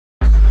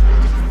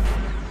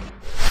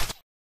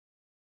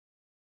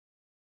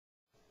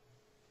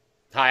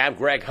Hi, I'm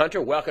Greg Hunter.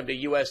 Welcome to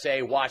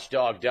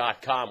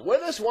USAWatchdog.com.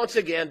 With us once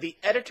again, the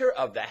editor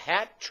of the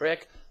Hat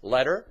Trick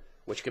Letter,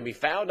 which can be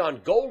found on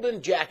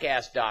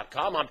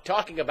goldenjackass.com. I'm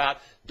talking about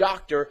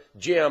Dr.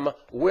 Jim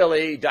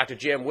Willie. Dr.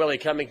 Jim Willie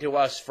coming to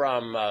us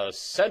from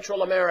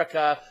Central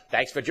America.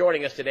 Thanks for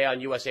joining us today on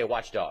USA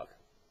Watchdog.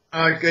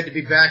 Good to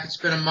be back. It's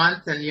been a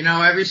month, and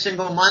every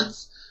single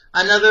month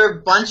another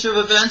bunch of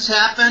events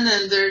happen,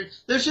 and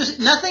there's just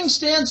nothing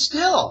stands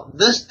still.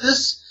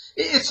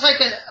 It's like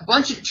a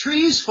bunch of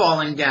trees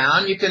falling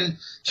down. You can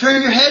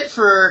turn your head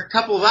for a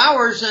couple of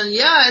hours, and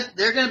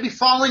they're going to be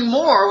falling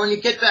more when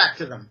you get back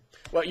to them.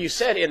 Well, you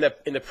said in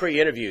the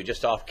pre-interview,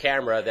 just off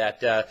camera, that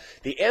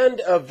the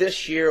end of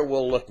this year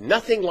will look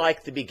nothing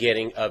like the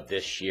beginning of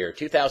this year.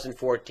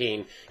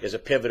 2014 is a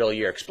pivotal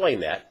year.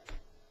 Explain that.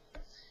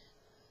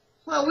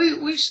 Well,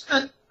 we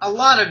spent a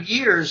lot of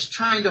years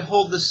trying to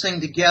hold this thing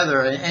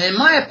together, and in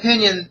my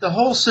opinion, the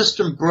whole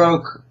system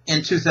broke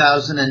in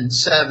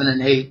 2007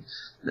 and 8.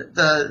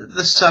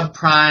 The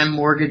subprime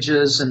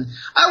mortgages, and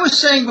I was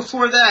saying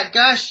before that,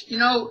 gosh,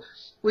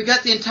 we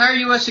got the entire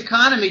U.S.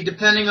 economy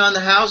depending on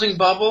the housing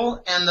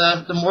bubble and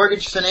the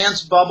mortgage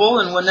finance bubble,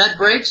 and when that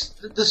breaks,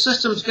 the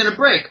system's going to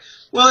break.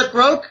 Well, it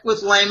broke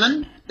with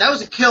Lehman. That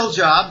was a kill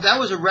job.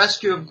 That was a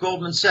rescue of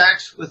Goldman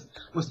Sachs with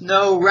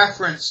no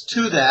reference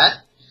to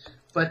that.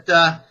 But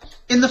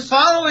in the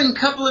following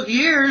couple of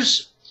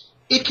years,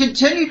 it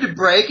continued to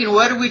break, and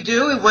what did we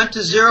do? We went to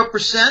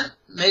 0%,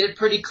 made it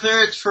pretty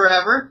clear it's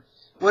forever.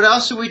 What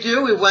else did we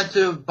do? We went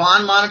to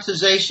bond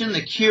monetization,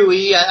 the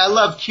QE. I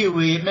love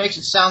QE. It makes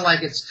it sound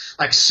like it's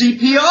like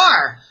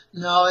CPR.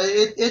 No,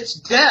 it's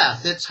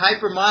death. It's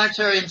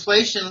hypermonetary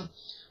inflation,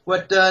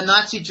 what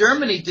Nazi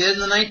Germany did in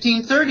the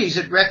 1930s.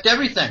 It wrecked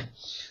everything.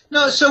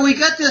 No, so we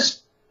got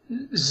this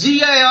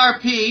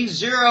ZIRP,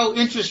 zero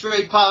interest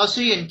rate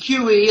policy, and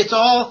QE. It's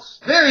all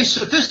very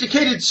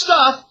sophisticated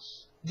stuff.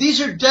 These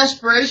are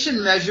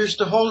desperation measures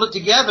to hold it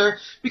together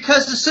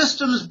because the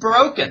system's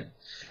broken.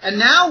 And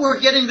now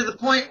we're getting to the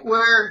point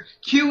where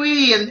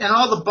QE and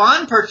all the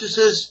bond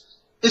purchases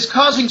is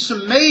causing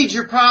some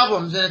major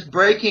problems, and it's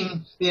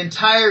breaking the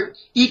entire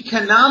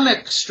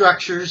economic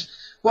structures,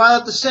 while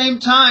at the same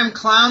time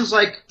clowns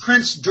like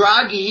Prince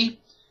Draghi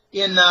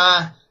in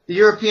the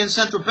European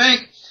Central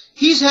Bank,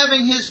 he's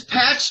having his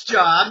patch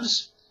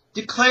jobs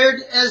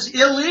declared as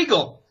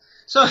illegal.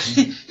 So,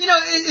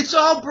 it's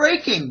all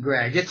breaking,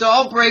 Greg. It's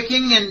all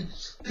breaking, and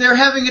they're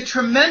having a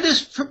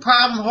tremendous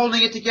problem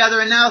holding it together,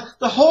 and now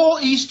the whole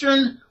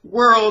Eastern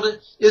world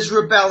is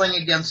rebelling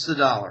against the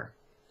dollar.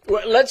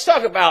 Well, let's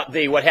talk about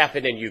what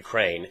happened in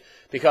Ukraine,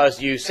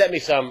 because you sent me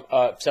some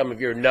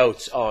of your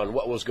notes on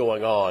what was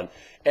going on,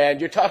 and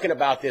you're talking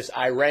about this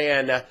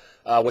Iran,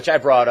 which I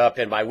brought up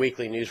in my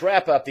weekly news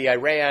wrap-up, the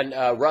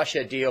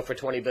Iran-Russia deal for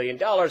 $20 billion,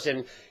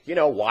 and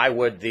why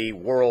would the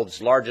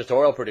world's largest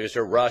oil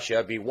producer,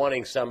 Russia, be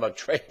wanting some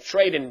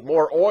trade in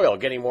more oil,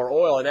 getting more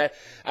oil?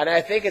 And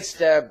I think it's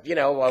to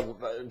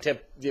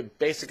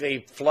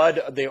basically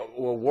flood the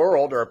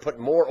world or put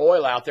more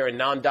oil out there in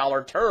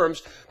non-dollar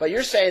terms. But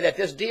you're saying that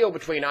this deal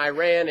between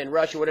Iran and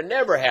Russia would have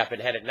never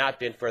happened had it not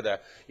been for the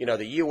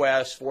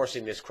U.S.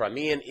 forcing this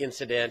Crimean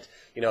incident,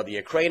 the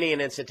Ukrainian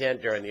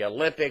incident during the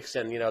Olympics,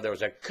 and there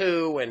was a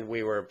coup, and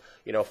we were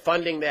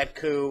funding that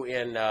coup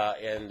in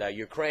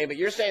Ukraine. But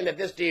you're saying that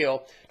this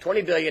deal,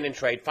 $20 billion in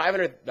trade,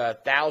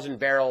 500,000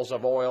 barrels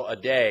of oil a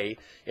day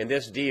in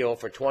this deal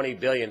for $20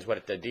 billion is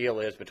what the deal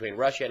is between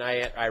Russia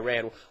and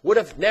Iran, would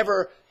have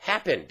never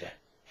happened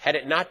had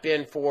it not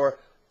been for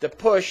the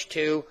push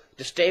to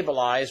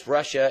destabilize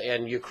Russia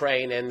and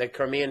Ukraine and the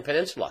Crimean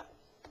Peninsula.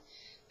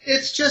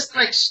 It's just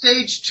like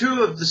stage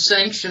 2 of the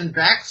sanction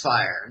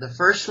backfire. The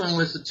first one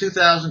was the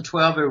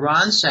 2012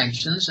 Iran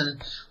sanctions,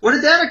 and what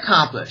did that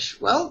accomplish?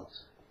 Well,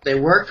 they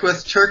worked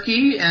with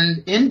Turkey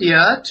and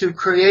India to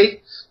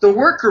create the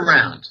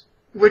workaround,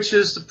 which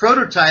is the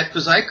prototype,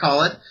 as I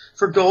call it,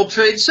 for gold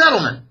trade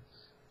settlement.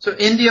 So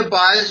India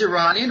buys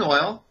Iranian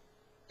oil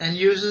and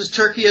uses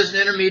Turkey as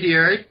an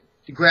intermediary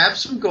to grab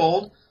some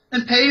gold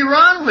and pay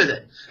Iran with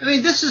it. I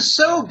mean, this is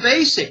so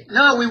basic.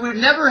 No, we would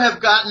never have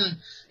gotten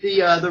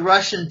the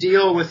Russian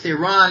deal with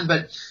Iran,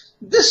 but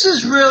this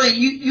is really,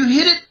 you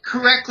hit it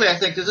correctly, I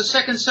think. There's a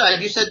second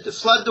side. You said to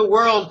flood the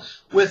world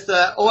with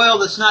oil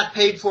that's not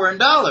paid for in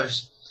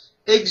dollars.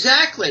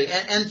 Exactly,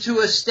 and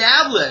to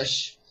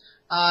establish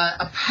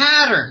a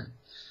pattern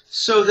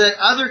so that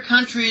other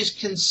countries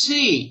can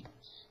see,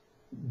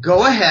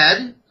 go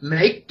ahead,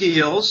 make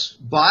deals,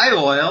 buy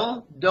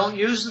oil, don't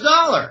use the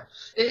dollar.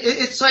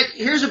 It's like,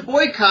 here's a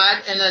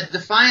boycott and a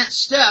defiant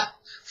step.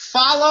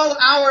 Follow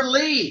our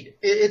lead.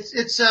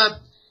 It's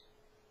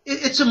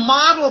a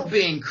model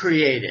being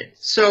created.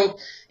 So,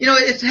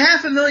 it's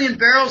 500,000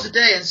 barrels a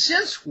day. And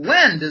since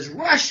when does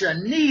Russia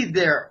need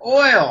their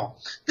oil?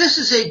 This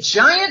is a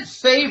giant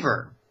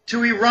favor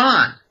to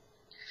Iran.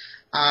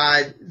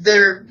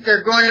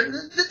 They're going to,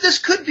 this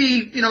could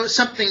be,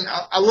 something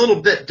a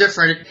little bit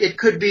different. It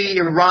could be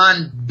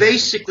Iran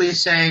basically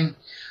saying,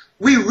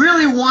 we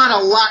really want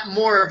a lot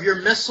more of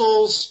your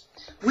missiles.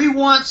 we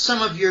want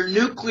some of your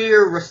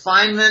nuclear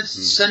refinements,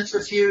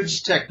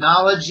 centrifuge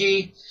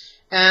technology.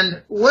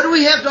 And what do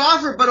we have to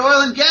offer but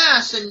oil and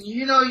gas? And,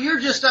 you know, you're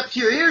just up to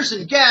your ears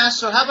in gas,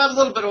 so how about a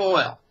little bit of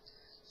oil?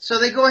 So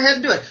they go ahead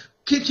and do it.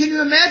 Can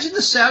you imagine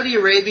the Saudi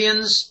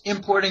Arabians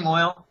importing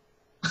oil?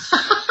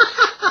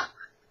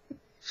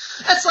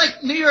 That's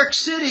like New York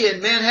City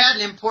and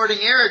Manhattan importing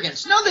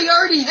arrogance. No, they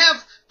already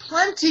have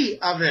plenty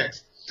of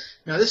it.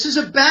 Now, this is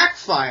a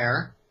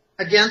backfire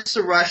against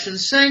the Russian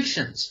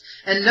sanctions.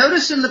 And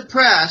notice in the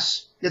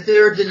press that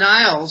there are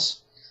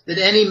denials that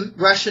any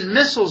Russian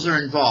missiles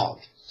are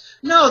involved.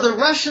 No, the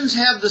Russians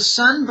have the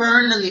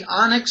Sunburn and the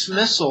Onyx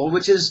missile,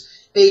 which is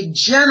a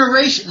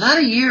generation, not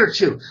a year or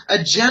two,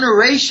 a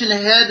generation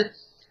ahead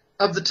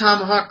of the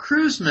Tomahawk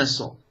cruise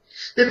missile.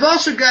 They've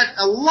also got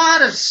a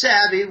lot of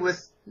savvy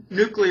with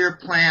nuclear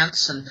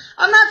plants, and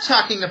I'm not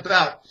talking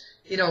about,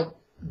 you know,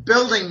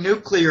 building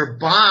nuclear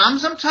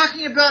bombs. I'm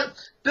talking about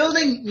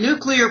building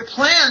nuclear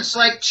plants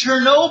like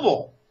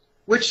Chernobyl,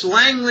 which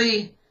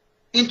Langley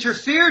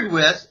interfered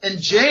with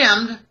and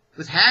jammed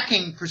with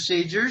hacking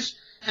procedures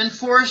and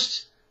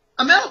forced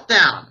a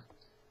meltdown.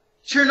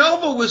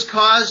 Chernobyl was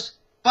caused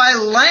by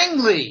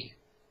Langley.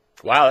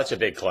 Wow, that's a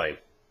big claim.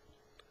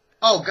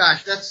 Oh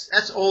gosh,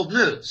 that's old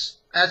news.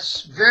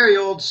 That's very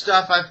old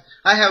stuff.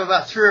 I have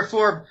about 3 or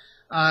 4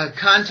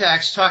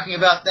 contacts talking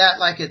about that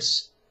like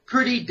it's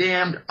pretty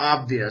damned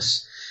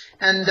obvious.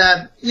 And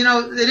you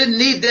know, they didn't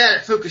need that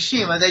at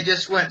Fukushima. They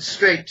just went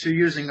straight to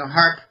using a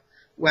HARP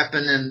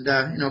weapon and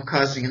you know,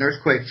 causing an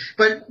earthquake.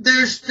 But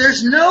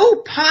there's no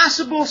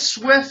possible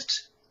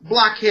swift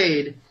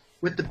blockade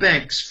with the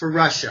banks for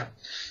Russia.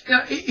 You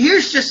know,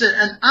 here's just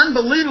an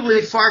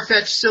unbelievably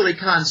far-fetched, silly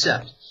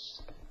concept.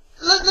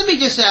 Let me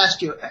just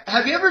ask you,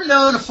 have you ever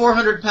known a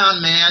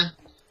 400-pound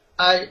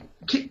man?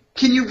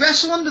 Can you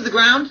wrestle him to the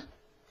ground?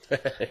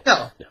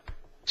 No.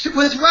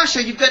 With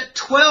Russia, you've got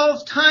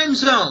 12 time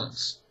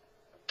zones.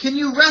 Can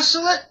you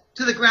wrestle it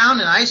to the ground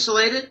and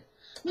isolate it?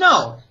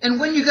 No. And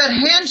when you got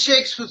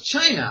handshakes with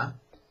China,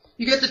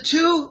 you get the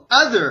 2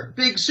 other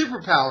big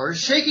superpowers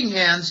shaking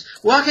hands,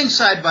 walking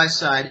side by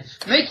side,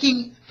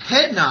 making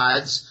head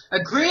nods,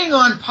 agreeing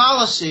on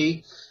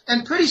policy,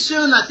 and pretty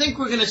soon I think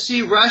we're going to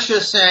see Russia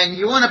saying,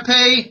 you want to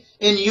pay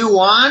in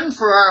yuan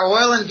for our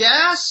oil and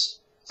gas?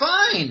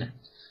 Fine.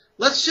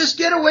 Let's just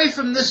get away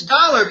from this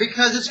dollar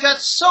because it's got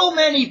so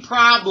many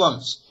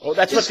problems. Oh,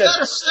 that's it's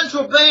got a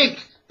central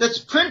bank that's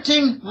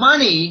printing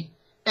money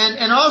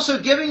and also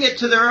giving it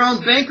to their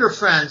own banker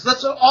friends.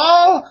 Let's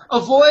all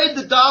avoid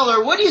the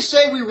dollar. What do you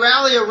say we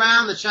rally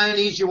around the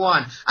Chinese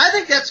yuan? I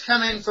think that's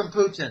coming from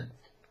Putin.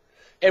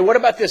 And what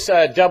about this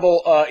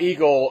double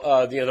eagle,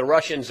 you know, the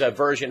Russians'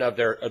 version of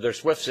their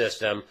SWIFT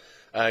system,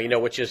 you know,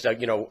 which is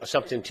you know,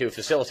 something to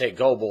facilitate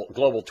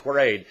global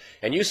trade?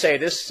 And you say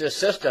this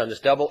system, this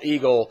double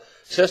eagle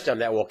system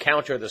that will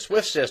counter the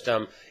SWIFT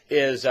system,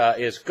 is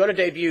going to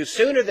debut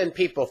sooner than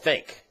people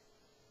think.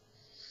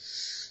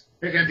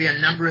 There are going to be a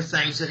number of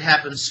things that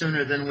happen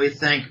sooner than we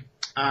think.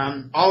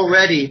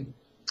 Already,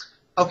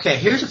 okay,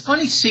 here's a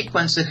funny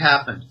sequence that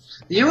happened.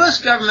 The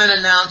U.S. government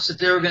announced that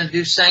they were going to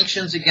do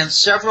sanctions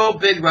against several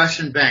big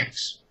Russian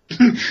banks.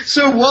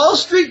 So Wall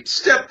Street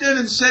stepped in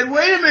and said,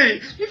 wait a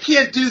minute, you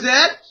can't do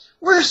that.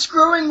 We're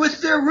screwing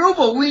with their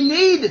ruble. We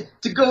need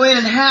to go in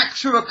and hack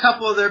through a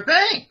couple of their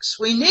banks.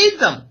 We need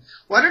them.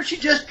 Why don't you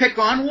just pick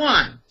on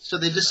one? So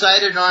they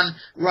decided on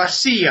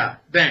Russia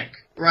Bank.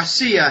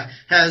 Russia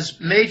has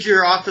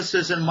major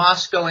offices in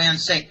Moscow and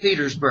St.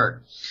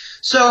 Petersburg.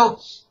 So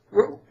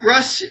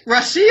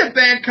Russia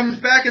Bank comes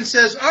back and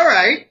says, all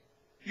right,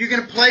 you're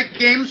going to play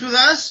games with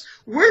us?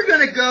 We're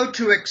going to go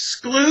to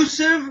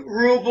exclusive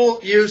ruble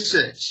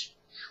usage.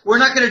 We're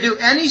not going to do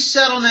any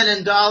settlement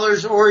in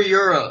dollars or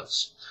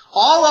euros.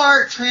 All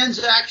our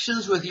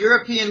transactions with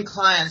European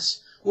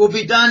clients will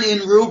be done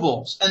in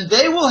rubles, and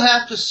they will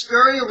have to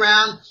scurry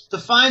around to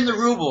find the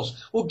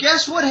rubles. Well,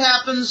 guess what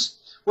happens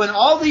when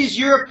all these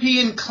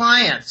European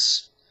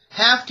clients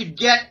have to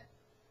get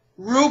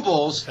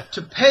rubles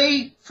to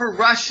pay for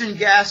Russian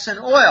gas and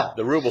oil?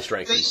 The ruble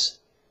strengthens.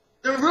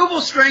 The ruble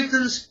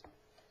strengthens,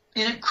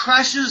 and it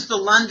crushes the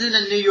London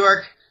and New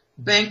York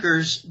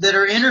bankers that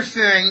are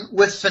interfering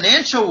with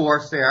financial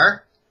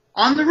warfare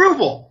on the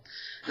ruble.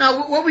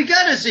 Now, what we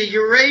got is a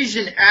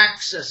Eurasian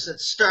axis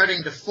that's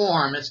starting to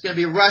form. It's going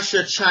to be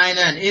Russia, China,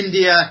 and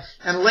India,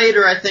 and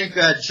later I think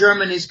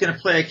Germany's going to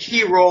play a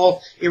key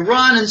role.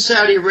 Iran and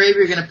Saudi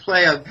Arabia are going to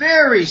play a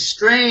very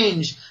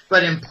strange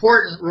but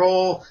important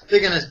role. They're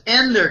going to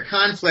end their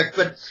conflict.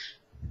 But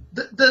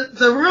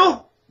the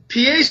real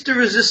pièce de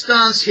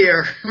résistance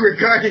here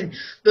regarding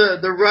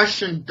the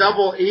Russian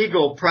Double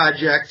Eagle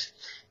project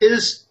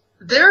is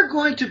they're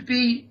going to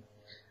be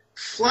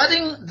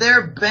flooding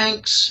their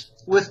banks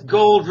with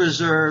gold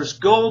reserves,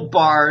 gold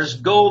bars,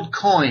 gold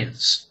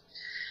coins.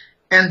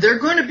 And they're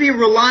going to be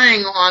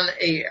relying on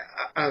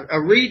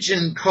a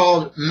region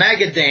called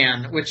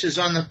Magadan, which is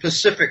on the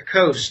Pacific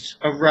coast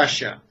of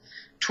Russia,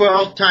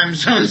 12 time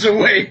zones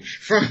away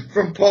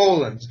from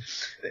Poland.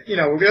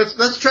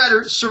 let's try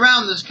to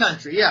surround this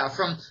country. Yeah,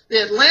 from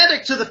the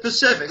Atlantic to the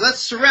Pacific, let's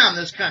surround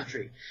this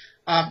country.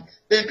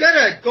 They've got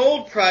a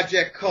gold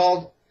project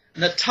called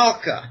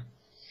Natalka,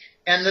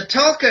 and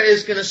Natalka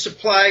is going to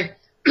supply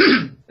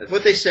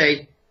what they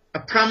say a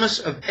promise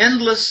of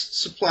endless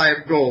supply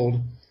of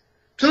gold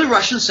to the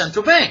Russian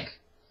central bank.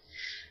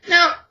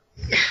 Now,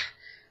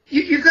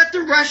 you've got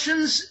the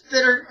Russians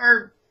that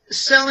are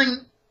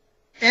selling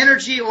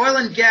energy, oil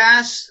and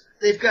gas.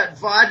 They've got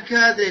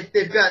vodka.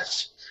 They've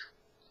got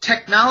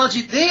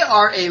technology. They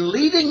are a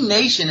leading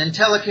nation in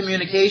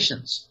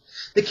telecommunications.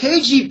 The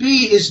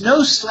KGB is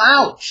no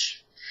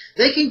slouch.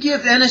 They can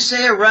give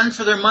NSA a run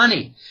for their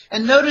money.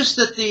 And notice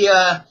that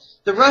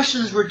the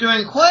Russians were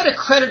doing quite a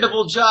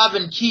creditable job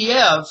in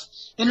Kiev,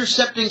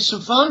 intercepting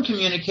some phone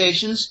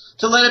communications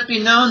to let it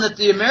be known that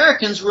the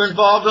Americans were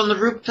involved on the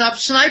rooftop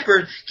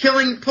sniper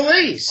killing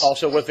police.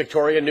 Also with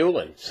Victoria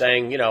Nuland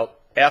saying,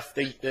 F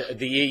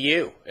the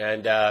EU.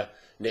 And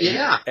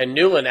and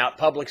Nuland out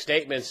public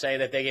statements saying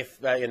that they gave,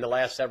 in the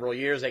last several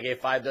years, they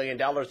gave $5 billion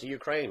to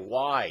Ukraine.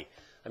 Why?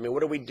 I mean,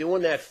 what are we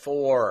doing that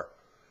for?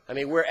 I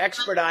mean, we're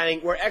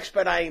expediting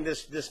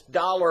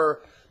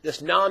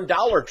this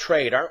non-dollar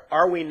trade,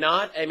 are we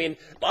not? I mean,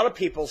 a lot of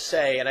people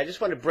say, and I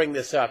just want to bring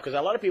this up because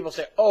a lot of people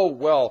say, oh,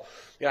 well,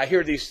 I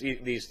hear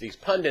these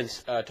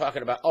pundits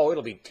talking about, oh,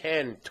 it'll be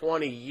 10,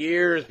 20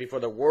 years before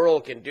the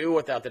world can do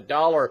without the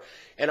dollar.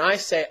 And I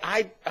say,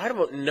 I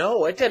don't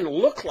know. It doesn't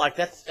look like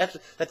that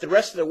the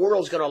rest of the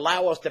world is going to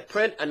allow us to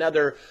print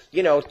another,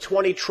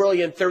 $20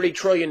 trillion, $30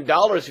 trillion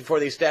before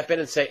they step in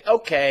and say,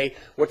 okay,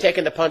 we're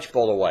taking the punch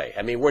bowl away.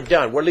 I mean, we're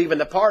done. We're leaving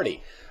the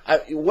party.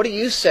 What do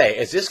you say?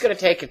 Is this going to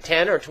take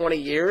 10 or 20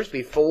 years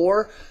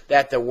before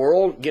that the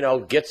world,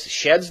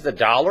 sheds the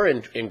dollar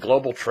in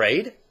global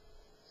trade?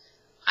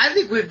 I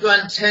think we've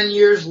gone 10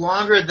 years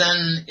longer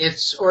than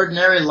its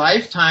ordinary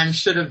lifetime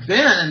should have been,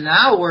 and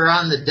now we're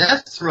on the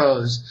death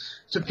throes.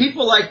 To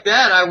people like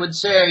that, I would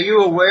say, are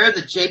you aware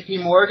that J.P.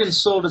 Morgan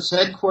sold its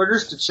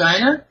headquarters to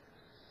China?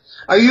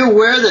 Are you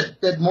aware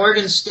that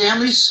Morgan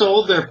Stanley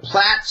sold their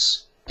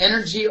Platts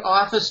energy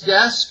office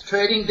desk,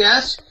 trading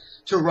desk,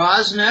 to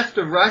Rosneft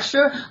of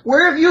Russia?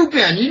 Where have you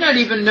been? You're not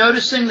even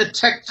noticing the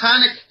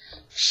tectonic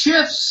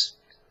shifts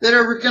that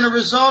are going to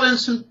result in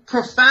some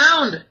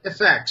profound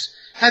effects.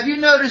 Have you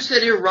noticed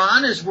that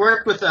Iran has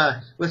worked with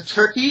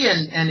Turkey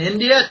and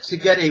India to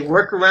get a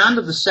workaround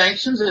of the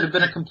sanctions that have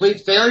been a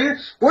complete failure?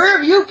 Where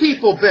have you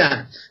people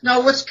been?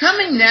 Now, what's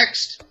coming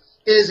next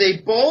is a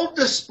bold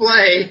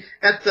display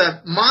at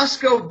the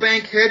Moscow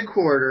bank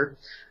headquarters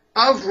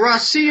of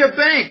Rossiya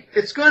Bank.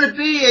 It's going to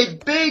be a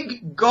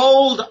big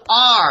gold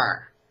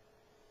R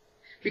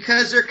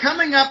because they're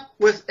coming up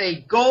with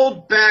a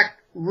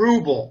gold-backed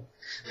ruble.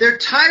 They're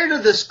tired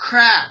of this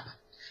crap.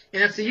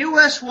 And if the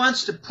U.S.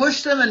 wants to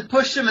push them and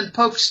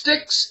poke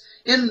sticks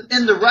in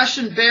the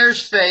Russian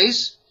bear's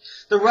face,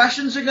 the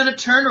Russians are going to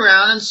turn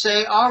around and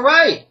say, all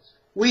right,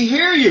 we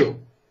hear you.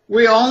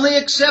 We only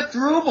accept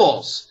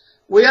rubles.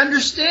 We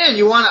understand.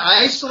 You want to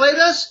isolate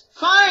us?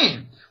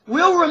 Fine.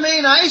 We'll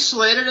remain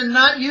isolated and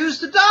not use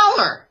the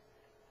dollar.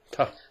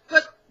 Huh.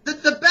 But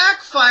the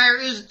backfire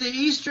is the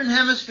Eastern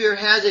Hemisphere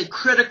has a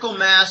critical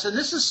mass, and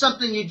this is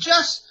something you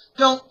just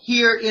don't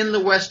hear in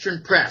the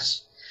Western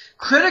press.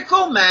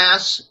 Critical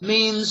mass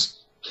means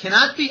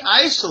cannot be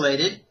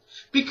isolated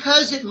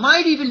because it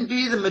might even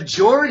be the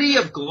majority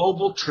of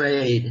global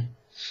trade.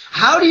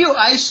 How do you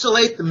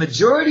isolate the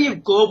majority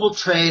of global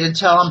trade and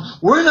tell them,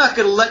 we're not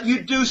going to let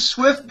you do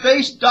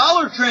SWIFT-based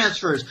dollar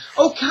transfers?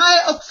 Okay,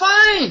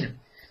 fine.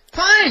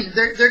 Fine.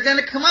 They're going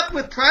to come up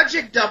with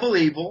Project Double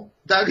Eagle,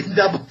 not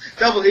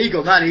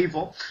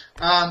evil,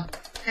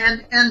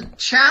 and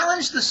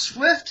challenge the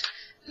SWIFT.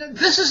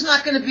 This is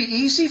not going to be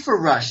easy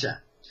for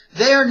Russia.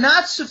 They are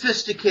not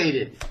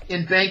sophisticated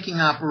in banking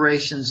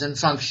operations and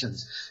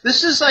functions.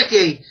 This is like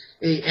a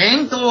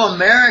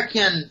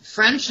Anglo-American,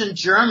 French and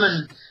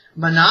German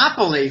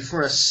monopoly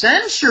for a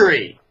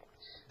century.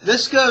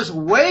 This goes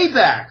way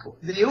back.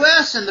 The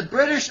U.S. and the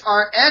British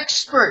are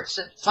experts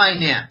at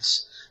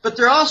finance, but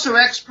they're also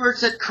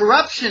experts at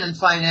corruption in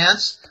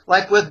finance,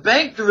 like with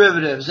bank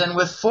derivatives and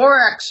with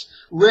Forex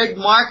rigged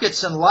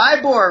markets and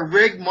LIBOR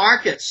rigged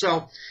markets.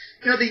 So,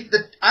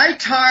 the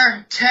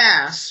ITAR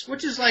TASS,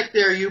 which is like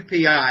their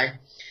UPI,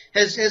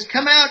 has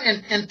come out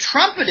and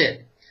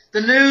trumpeted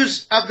the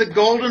news of the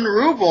golden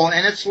ruble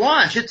and its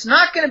launch. It's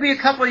not going to be a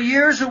couple of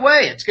years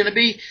away. It's going to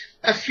be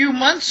a few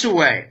months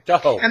away.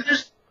 Oh. And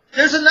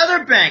there's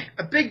another bank,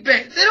 a big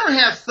bank. They don't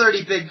have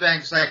 30 big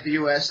banks like the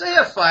U.S. They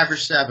have 5 or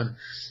 7.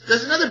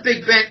 There's another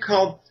big bank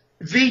called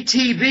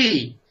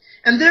VTB,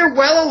 and they're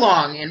well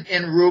along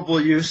in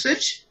ruble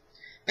usage.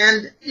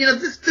 And,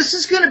 this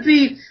is going to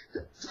be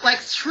like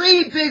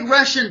 3 big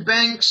Russian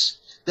banks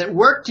that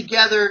work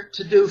together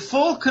to do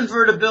full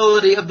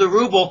convertibility of the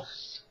ruble,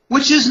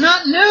 which is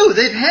not new.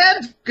 They've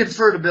had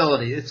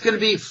convertibility. It's going to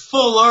be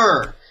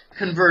fuller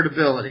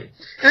convertibility.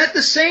 And at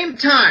the same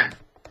time,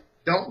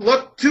 don't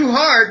look too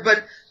hard,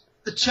 but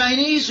the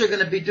Chinese are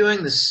going to be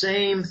doing the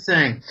same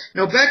thing.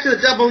 Back to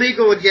the Double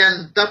Eagle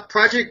again,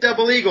 Project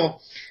Double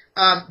Eagle.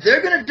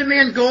 they're going to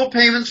demand gold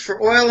payments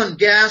for oil and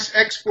gas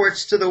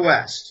exports to the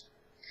West.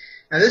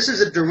 Now, this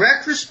is a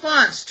direct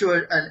response to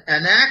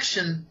an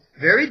action,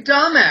 very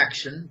dumb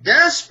action,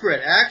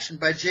 desperate action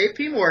by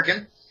J.P.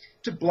 Morgan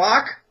to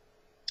block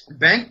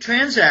bank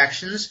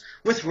transactions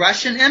with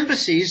Russian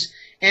embassies.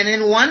 And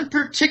in one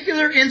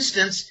particular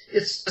instance,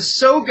 it's the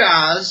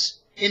Sogaz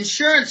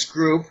Insurance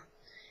Group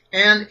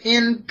and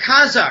in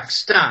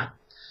Kazakhstan.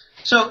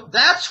 So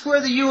that's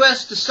where the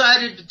U.S.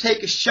 decided to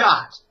take a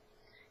shot.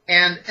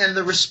 And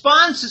the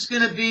response is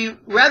going to be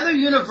rather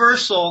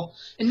universal.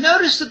 And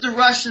notice that the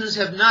Russians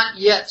have not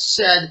yet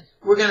said,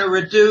 we're going to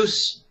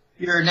reduce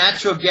your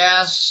natural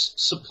gas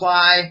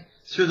supply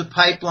through the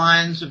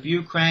pipelines of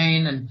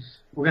Ukraine, and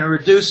we're going to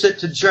reduce it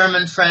to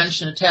German,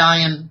 French, and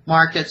Italian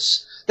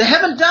markets. They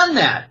haven't done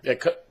that.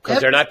 Because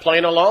they're not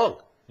playing along.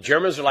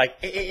 Germans are like,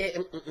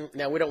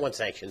 no, we don't want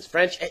sanctions.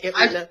 French,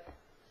 no.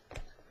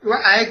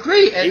 I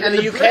agree. Even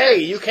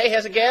the UK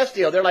has a gas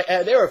deal. They're like,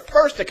 they were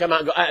first to come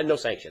out and go, no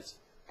sanctions.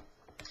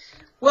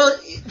 Well,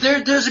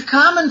 there's a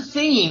common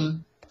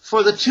theme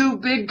for the two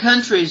big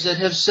countries that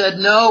have said,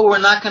 no, we're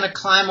not going to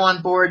climb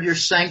on board your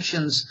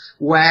sanctions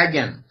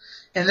wagon.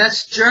 And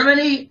that's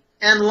Germany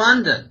and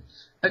London.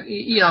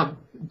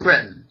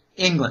 Britain,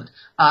 England.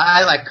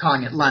 I like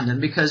calling it London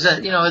because,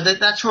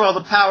 that's where all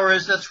the power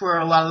is. That's where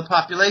a lot of the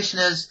population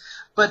is.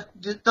 But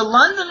the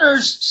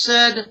Londoners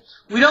said,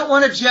 we don't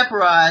want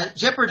to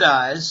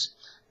jeopardize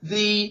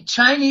the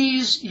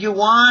Chinese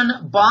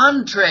yuan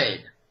bond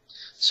trade.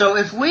 So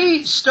if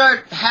we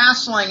start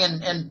hassling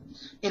and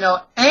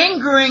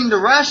angering the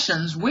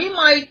Russians, we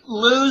might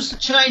lose the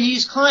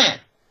Chinese client.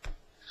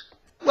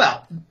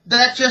 Well,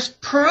 that just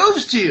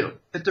proves to you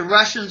that the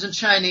Russians and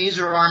Chinese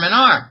are arm in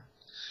arm.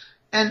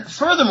 And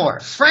furthermore,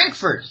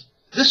 Frankfurt,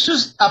 this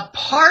was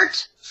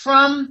apart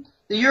from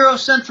the Euro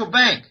Central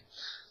Bank.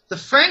 The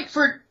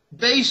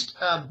Frankfurt-based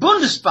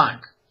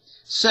Bundesbank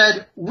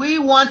said, we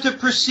want to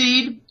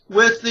proceed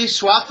with the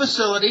swap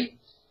facility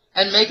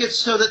and make it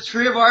so that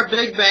 3 of our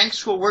big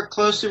banks will work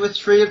closely with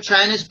 3 of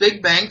China's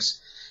big banks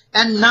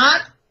and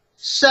not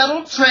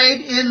settle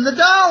trade in the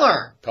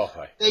dollar. Oh,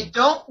 they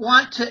don't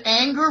want to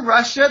anger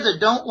Russia. They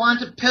don't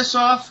want to piss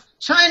off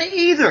China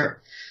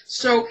either.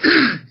 So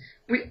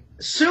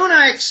soon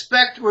I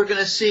expect we're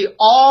going to see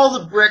all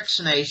the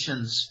BRICS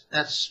nations,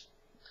 that's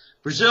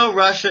Brazil,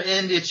 Russia,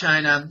 India,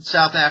 China,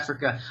 South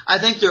Africa, I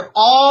think they're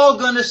all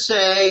going to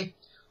say,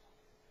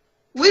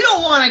 we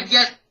don't want to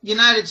get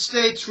United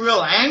States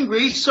real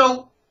angry,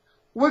 so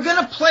we're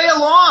going to play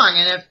along.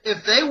 And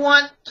if they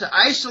want to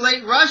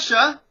isolate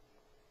Russia,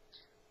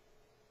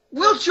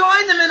 we'll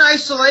join them in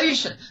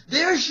isolation.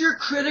 There's your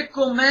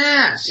critical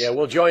mass. Yeah,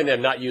 we'll join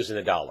them not using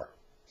the dollar.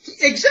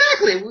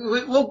 Exactly.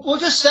 We'll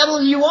just settle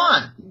in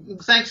yuan.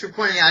 Thanks for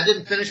pointing out. I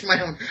didn't finish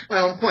my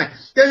own point.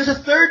 There's a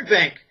third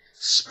bank,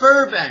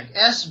 Sberbank,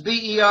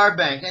 S-B-E-R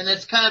Bank, and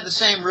it's kind of the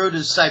same route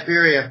as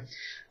Siberia.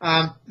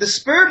 The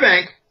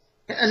Sberbank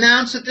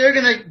announced that they're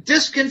going to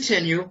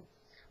discontinue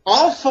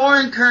all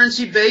foreign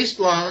currency-based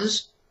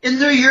loans in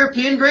their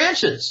European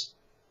branches.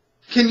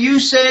 Can you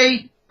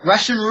say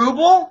Russian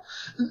ruble?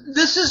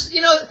 This is,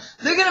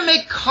 they're going to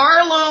make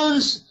car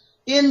loans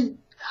in,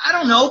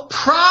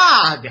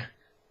 Prague.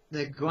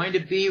 They're going to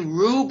be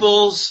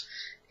rubles.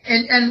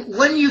 And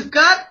when you've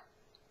got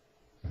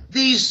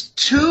these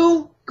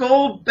two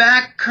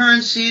gold-backed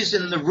currencies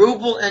in the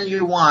ruble and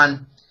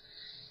yuan,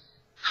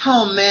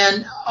 oh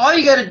man, all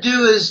you got to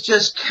do is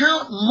just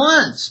count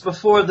months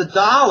before the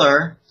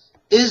dollar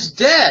is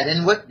dead,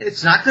 and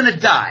it's not going to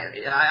die.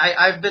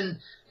 I've been,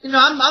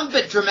 I'm a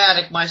bit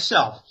dramatic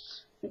myself.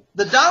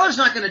 The dollar's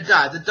not going to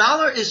die. The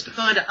dollar is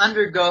going to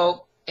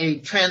undergo a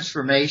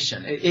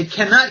transformation. It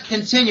cannot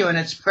continue in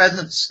its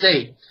present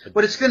state.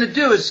 What it's going to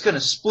do is it's going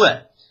to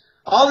split.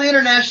 All the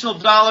international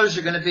dollars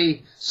are going to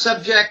be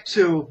subject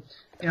to,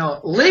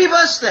 leave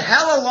us the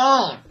hell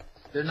alone.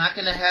 They're not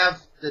going to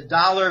have the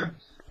dollar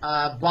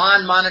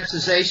bond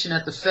monetization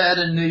at the Fed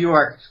in New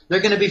York. They're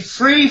going to be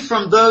free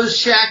from those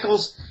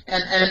shackles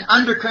and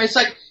undercurrent.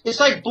 It's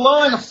like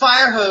blowing a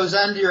fire hose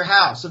under your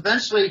house.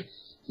 Eventually,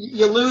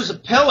 you lose a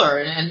pillar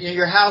and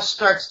your house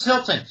starts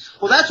tilting.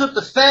 Well, that's what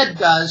the Fed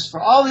does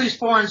for all these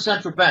foreign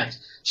central banks.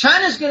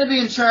 China's going to be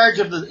in charge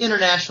of the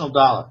international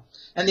dollar.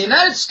 And the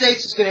United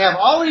States is going to have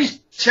all these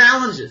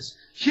challenges,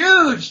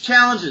 huge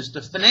challenges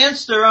to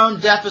finance their own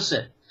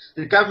deficit,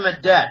 the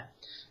government debt.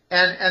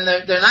 And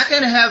they're not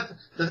going to have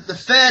the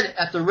Fed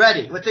at the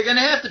ready. What they're going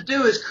to have to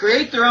do is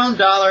create their own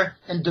dollar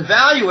and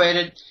devaluate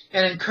it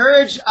and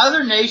encourage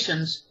other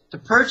nations to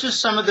purchase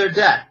some of their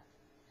debt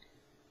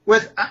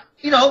with,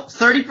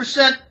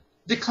 30%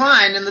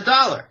 decline in the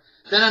dollar.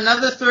 Then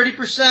another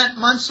 30%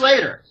 months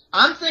later.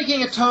 I'm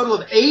thinking a total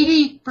of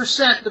 80%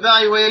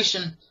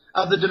 devaluation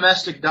of the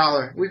domestic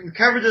dollar. We've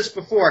covered this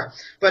before.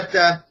 But,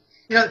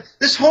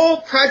 this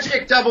whole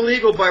Project Double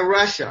Eagle by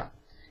Russia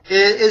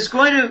is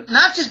going to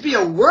not just be a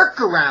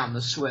workaround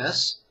the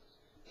Swiss,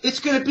 it's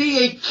going to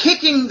be a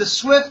kicking the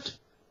SWIFT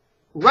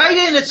right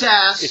in its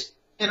ass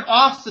and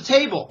off the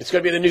table. It's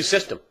going to be the new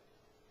system.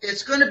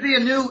 It's going to be a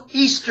new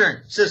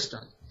Eastern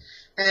system.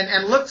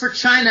 and look for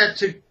China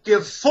to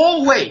give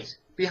full weight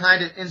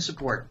behind it in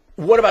support.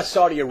 What about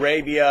Saudi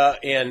Arabia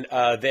and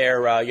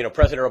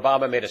President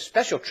Obama made a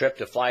special trip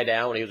to fly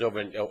down when he was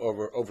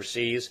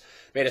overseas,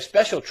 made a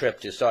special trip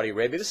to Saudi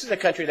Arabia. This is a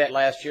country that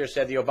last year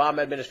said the Obama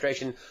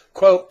administration,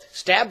 quote,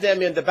 stabbed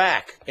them in the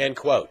back, end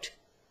quote,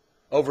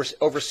 over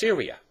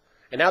Syria.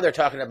 And now they're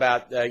talking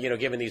about,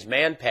 giving these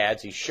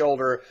man-pads, these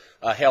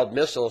shoulder-held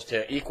missiles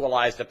to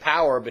equalize the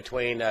power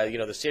between,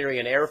 the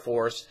Syrian Air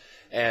Force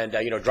and,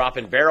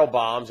 dropping barrel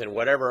bombs and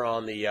whatever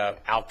on the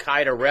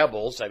al-Qaeda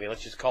rebels. I mean,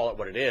 let's just call it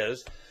what it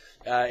is.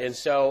 They're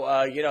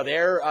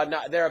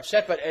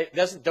upset, but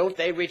don't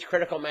they reach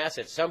critical mass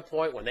at some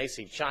point when they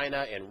see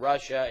China and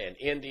Russia and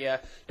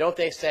India? Don't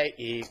they say,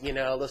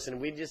 listen,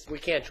 we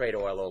can't trade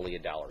oil only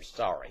in dollars.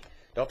 Sorry.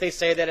 Don't they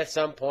say that at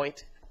some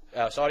point,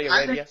 Saudi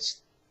Arabia?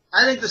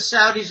 I think the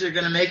Saudis are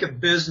going to make a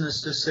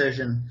business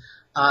decision.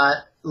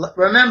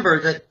 Remember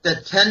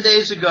that 10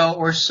 days ago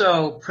or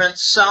so,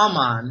 Prince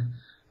Salman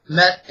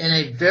met in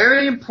a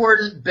very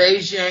important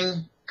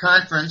Beijing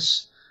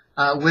conference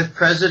with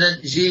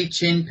President Xi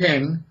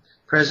Jinping.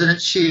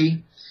 President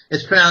Xi,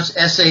 it's pronounced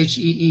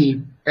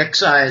S-H-E-E,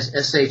 X-I is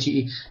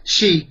S-H-E-E,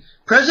 Xi.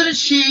 President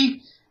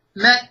Xi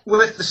met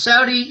with the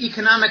Saudi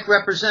economic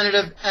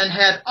representative and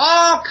had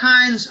all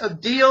kinds of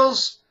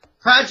deals,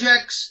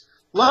 projects,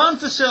 loan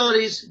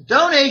facilities,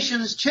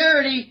 donations,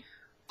 charity,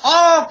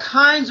 all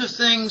kinds of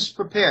things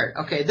prepared.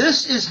 Okay,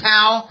 this is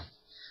how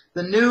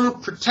the new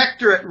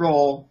protectorate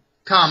role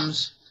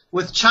comes,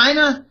 with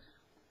China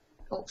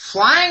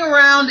flying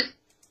around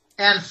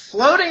and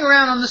floating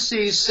around on the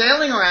seas,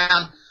 sailing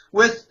around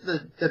with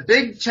the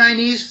big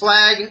Chinese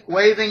flag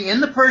waving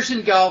in the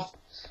Persian Gulf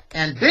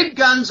and big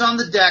guns on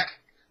the deck.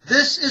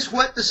 This is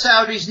what the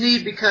Saudis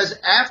need, because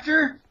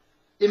after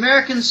the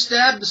Americans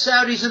stabbed the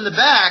Saudis in the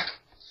back,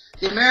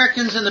 the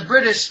Americans and the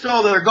British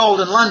stole their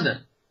gold in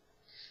London.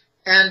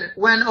 And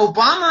when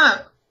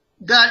Obama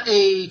got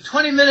a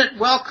 20-minute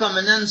welcome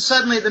and then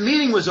suddenly the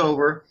meeting was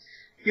over,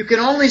 you can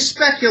only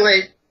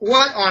speculate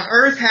what on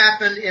earth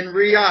happened in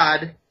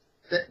Riyadh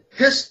that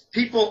pissed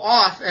people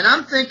off. And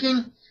I'm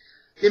thinking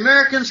the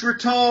Americans were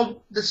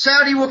told that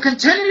Saudi will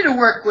continue to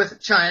work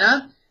with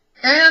China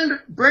and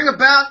bring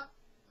about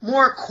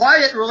more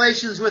quiet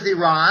relations with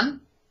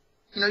Iran.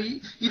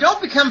 You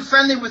don't become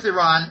friendly with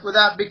Iran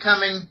without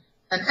becoming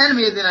an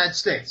enemy of the United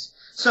States.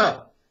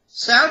 So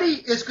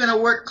Saudi is going to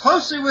work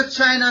closely with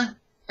China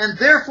and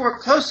therefore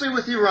closely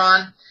with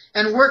Iran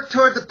and work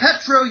toward the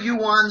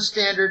petro-yuan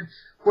standard,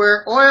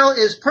 where oil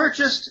is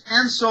purchased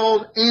and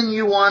sold in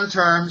yuan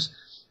terms.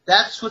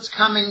 That's what's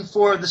coming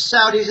for the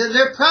Saudis. And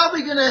they're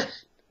probably going to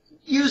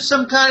use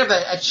some kind of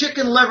a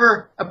chicken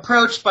liver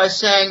approach by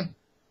saying,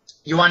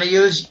 you want to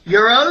use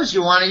euros,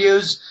 you want to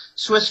use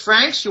Swiss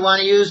francs, you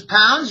want to use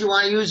pounds, you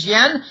want to use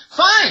yen,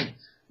 fine.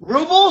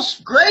 Rubles,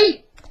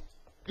 great.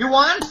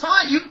 Yuan,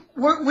 fine.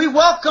 We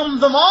welcome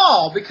them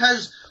all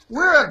because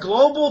we're a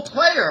global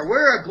player.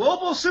 We're a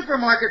global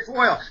supermarket for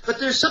oil. But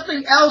there's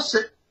something else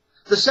that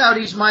the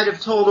Saudis might have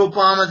told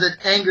Obama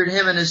that angered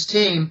him and his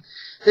team.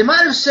 They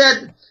might have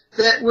said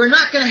that we're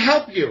not going to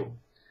help you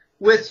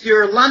with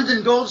your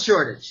London gold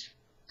shortage.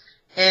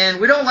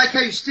 And we don't like how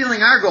you're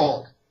stealing our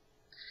gold.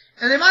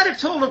 And they might have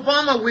told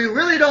Obama, we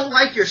really don't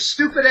like your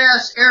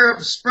stupid-ass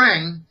Arab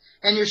Spring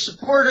and your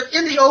support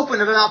in the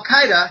open of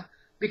al-Qaeda,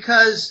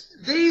 because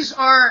these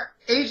are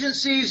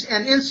agencies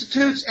and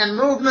institutes and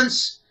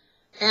movements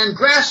and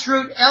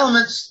grassroots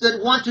elements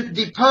that want to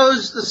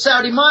depose the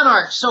Saudi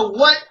monarch. So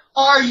what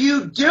are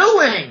you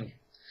doing?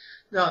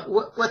 Now,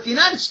 what the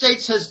United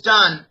States has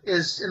done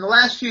is, in the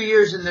last few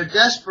years, in their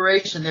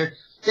desperation,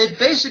 they've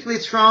basically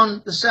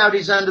thrown the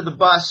Saudis under the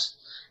bus.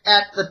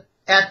 At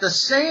the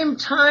same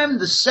time,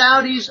 the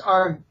Saudis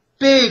are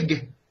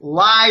big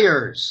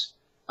liars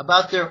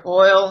about their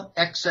oil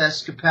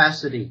excess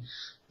capacity.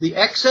 The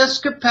excess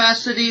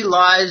capacity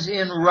lies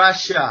in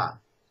Russia,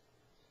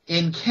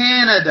 in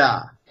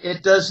Canada.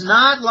 It does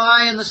not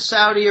lie in the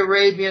Saudi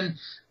Arabian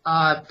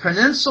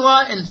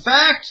peninsula. In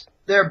fact,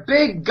 their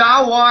big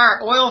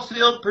Ghawar oil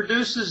field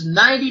produces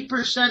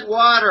 90%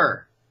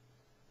 water,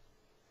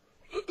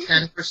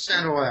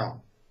 10%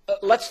 oil.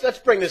 Let's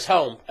bring this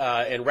home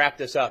and wrap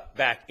this up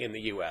back in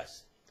the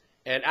U.S.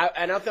 And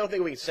I don't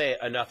think we can say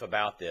enough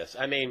about this.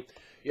 I mean,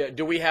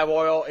 do we have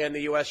oil in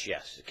the U.S.?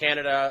 Yes.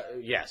 Canada?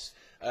 Yes.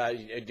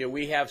 Do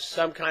we have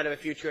some kind of a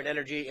future in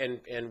energy?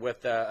 And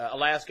with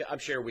Alaska? I'm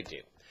sure we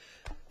do.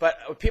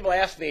 But people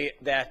ask me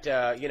that,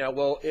 aren't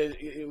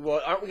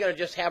we going to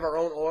just have our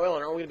own oil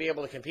and aren't we going to be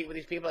able to compete with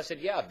these people? I said,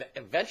 yeah,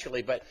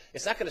 eventually, but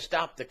it's not going to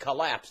stop the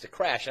collapse, the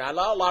crash. And I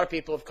know a lot of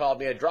people have called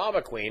me a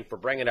drama queen for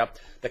bringing up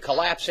the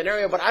collapse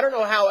scenario, but I don't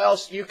know how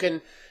else you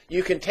can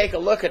take a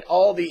look at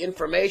all the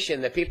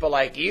information that people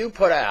like you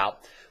put out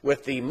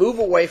with the move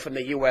away from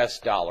the U.S.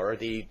 dollar,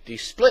 the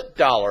split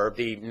dollar,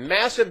 the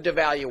massive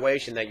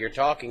devaluation that you're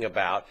talking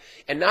about,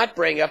 and not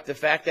bring up the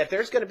fact that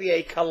there's going to be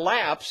a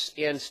collapse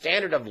in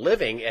standard of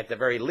living, at the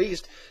very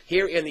least,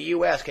 here in the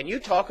U.S. Can you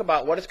talk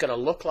about what it's going to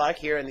look like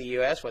here in the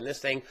U.S. when this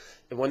thing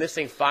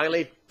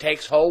finally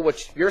takes hold,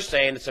 which you're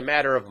saying it's a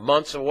matter of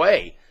months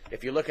away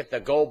if you look at the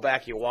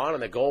gold-backed yuan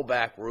and the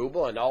gold-backed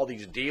ruble and all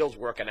these deals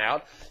working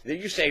out, then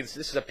you say this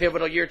is a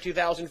pivotal year,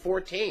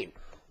 2014.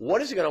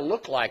 What is it going to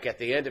look like at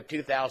the end of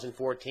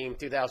 2014,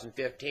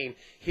 2015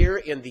 here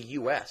in the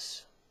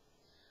U.S.?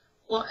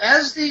 Well,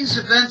 as these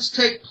events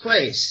take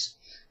place,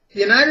 the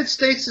United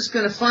States is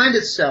going to find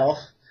itself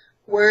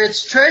where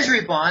its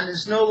Treasury bond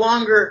is no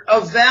longer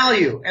of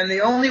value, and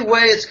the only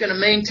way it's going to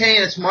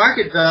maintain its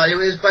market value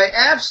is by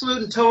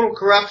absolute and total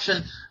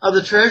corruption of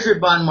the Treasury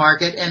bond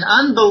market and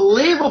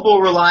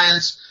unbelievable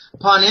reliance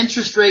upon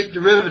interest rate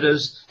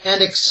derivatives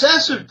and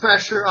excessive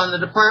pressure on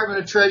the Department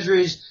of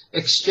Treasury's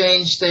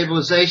Exchange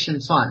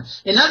Stabilization Fund.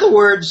 In other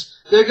words,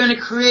 they're going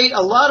to create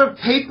a lot of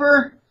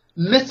paper,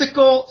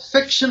 mythical,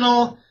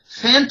 fictional,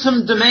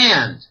 phantom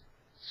demand.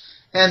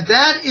 And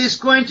that is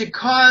going to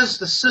cause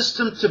the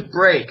system to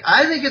break.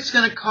 I think it's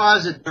going to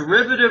cause a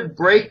derivative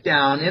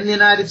breakdown in the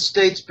United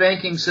States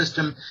banking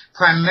system,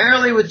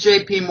 primarily with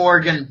J.P.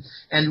 Morgan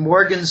and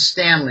Morgan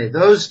Stanley.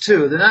 Those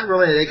two, they're not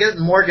really, they get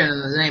Morgan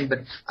in the name, but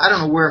I don't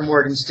know where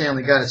Morgan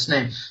Stanley got its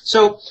name.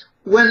 So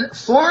when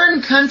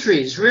foreign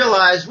countries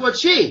realize, well,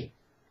 gee,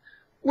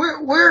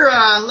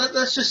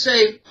 let's just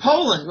say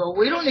Poland, well,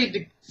 we don't need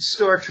to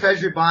store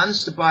treasury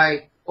bonds to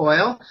buy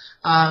oil.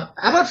 How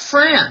about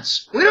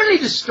France? We don't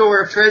need to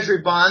store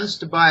treasury bonds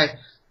to buy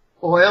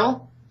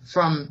oil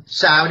from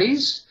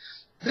Saudis.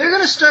 They're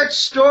going to start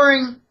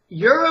storing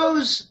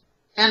euros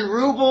and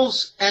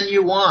rubles and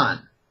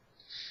yuan.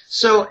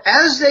 So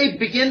as they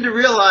begin to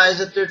realize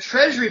that their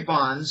treasury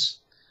bonds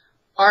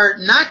are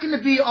not going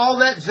to be all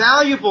that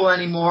valuable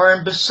anymore,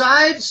 and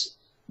besides,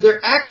 their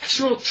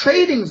actual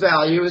trading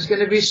value is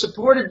going to be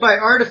supported by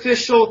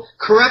artificial,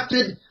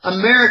 corrupted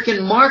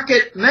American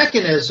market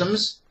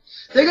mechanisms,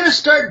 they're going to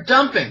start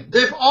dumping.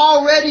 They've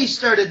already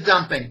started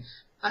dumping.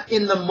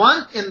 In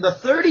the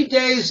 30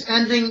 days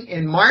ending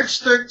in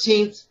March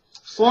 13th,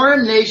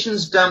 foreign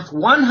nations dumped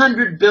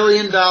 $100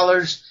 billion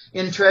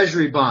in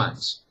treasury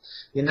bonds.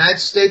 The United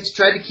States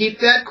tried to keep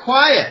that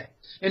quiet.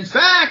 In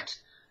fact,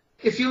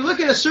 if you look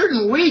at a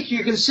certain week,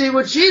 you can see,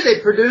 well, gee, they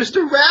produced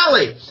a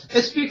rally.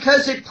 It's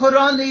because they put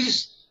on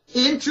these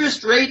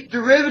interest rate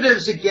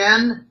derivatives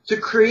again to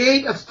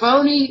create a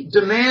phony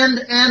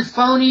demand and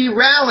phony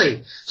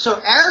rally. So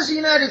as the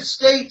United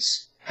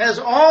States has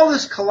all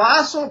this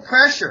colossal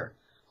pressure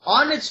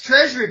on its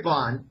treasury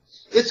bond,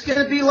 it's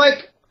going to be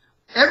like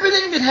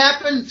everything that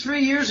happened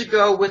 3 years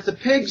ago with the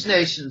PIGS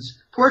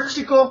nations,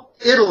 Portugal,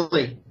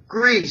 Italy,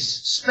 Greece,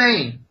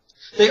 Spain.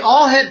 They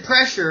all had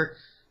pressure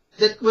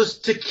that was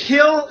to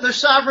kill their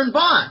sovereign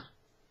bond.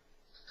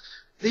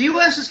 The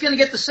U.S. is going to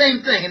get the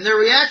same thing, and their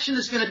reaction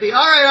is going to be,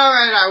 all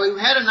right, we've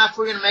had enough,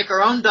 we're going to make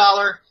our own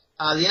dollar.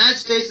 The United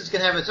States is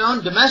going to have its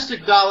own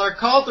domestic dollar,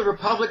 call it the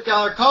Republic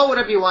dollar, call it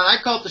whatever you want.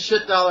 I call it the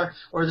shit dollar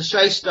or the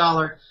shice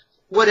dollar,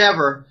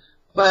 whatever.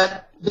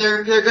 But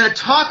they're going to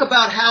talk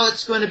about how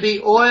it's going to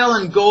be oil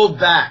and gold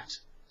backed.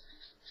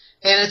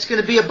 And it's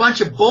going to be a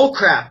bunch of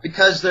bullcrap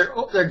because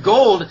their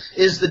gold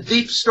is the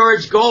deep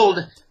storage gold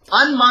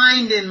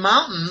unmined in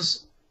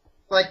mountains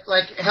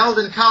like held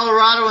in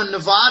Colorado and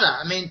Nevada.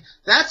 I mean,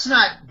 that's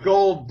not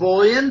gold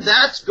bullion,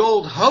 that's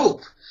gold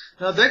hope.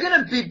 Now, they're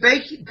going to be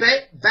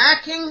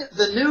backing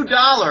the new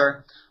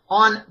dollar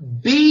on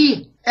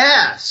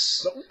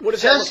BS. But what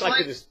does that look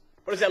like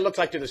what does that look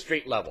like to the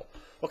street level?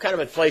 What kind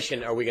of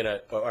inflation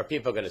are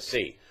people going to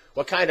see?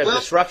 What kind of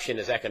disruption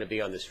is that going to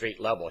be on the street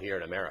level here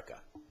in America?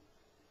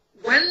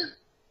 When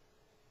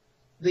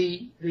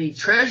the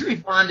Treasury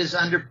bond is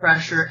under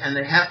pressure and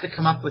they have to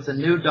come up with a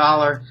new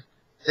dollar,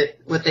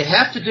 what they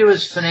have to do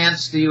is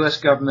finance the U.S.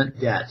 government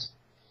debt.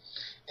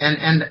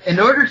 And in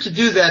order to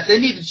do that, they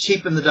need to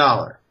cheapen the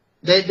dollar.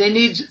 They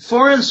need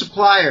foreign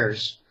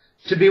suppliers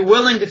to be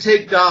willing to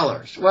take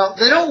dollars. Well,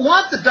 they don't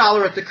want the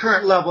dollar at the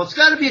current level. It's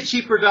got to be a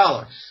cheaper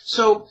dollar.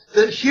 So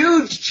the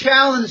huge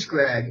challenge,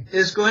 Greg,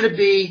 is going to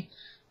be,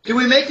 do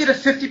we make it a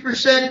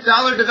 50%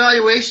 dollar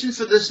devaluation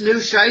for this new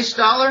shice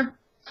dollar?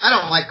 I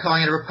don't like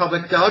calling it a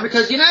republic dollar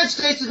because the United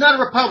States is not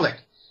a republic.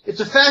 It's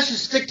a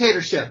fascist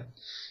dictatorship.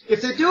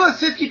 If they do a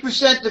 50%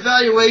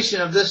 devaluation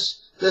of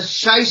this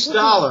shice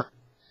dollar,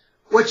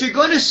 what you're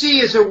going to see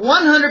is a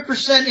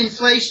 100%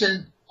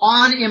 inflation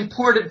on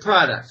imported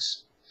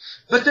products.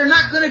 But they're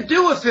not going to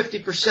do a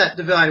 50%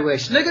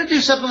 devaluation. They're going to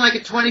do something like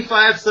a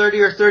 25,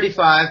 30, or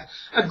 35,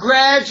 a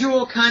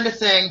gradual kind of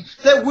thing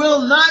that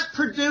will not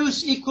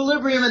produce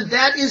equilibrium, and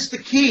that is the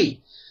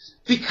key.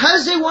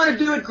 Because they want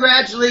to do it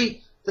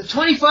gradually, the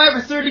 25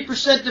 or 30%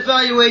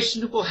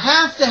 devaluation will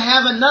have to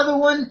have another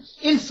one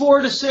in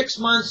 4 to 6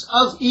 months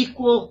of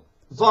equal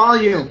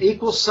volume,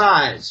 equal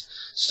size.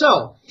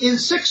 So, in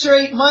 6 or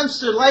 8 months,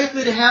 they're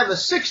likely to have a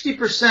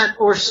 60%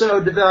 or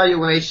so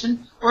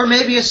devaluation, or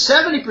maybe a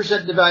 70%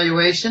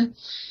 devaluation,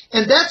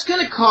 and that's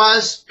going to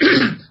cause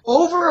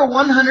over a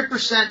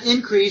 100%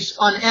 increase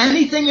on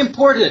anything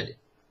imported.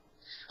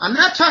 I'm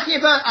not talking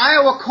about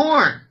Iowa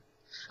corn.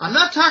 I'm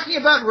not talking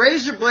about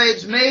razor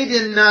blades made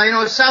in,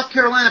 a South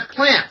Carolina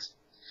plant.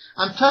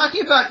 I'm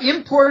talking about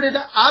imported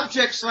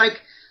objects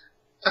like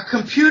a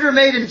computer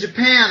made in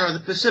Japan or the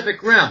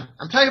Pacific Rim.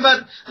 I'm talking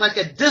about like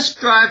a disk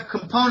drive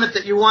component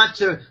that you want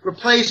to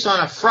replace on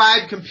a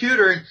fried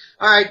computer. And,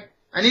 all right,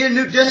 I need a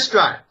new disk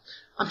drive.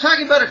 I'm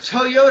talking about a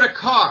Toyota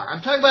car.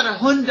 I'm talking about a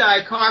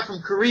Hyundai car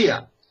from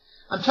Korea.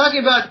 I'm talking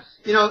about,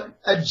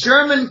 a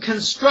German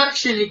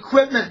construction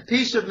equipment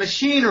piece of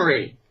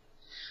machinery.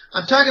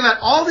 I'm talking about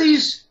all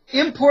these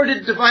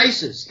imported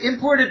devices,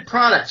 imported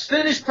products,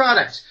 finished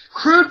products,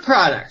 crude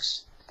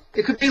products.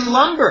 It could be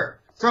lumber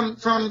from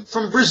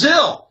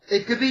Brazil.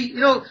 It could be,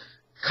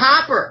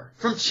 copper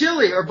from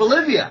Chile or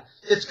Bolivia.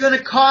 It's going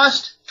to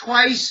cost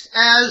twice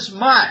as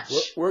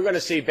much. We're going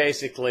to see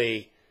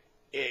basically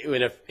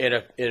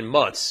in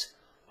months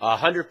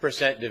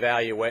 100%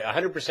 devaluation,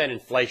 100%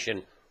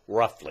 inflation,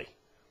 roughly.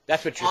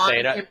 That's what you're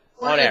saying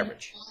on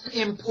average.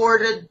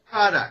 Imported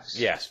products.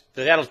 Yes,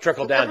 so that'll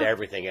trickle down to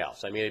everything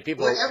else. I mean,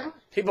 people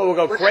will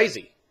go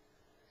crazy.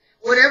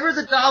 Whatever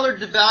the dollar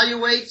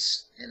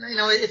devaluates,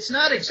 it's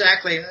not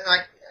exactly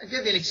like. I'll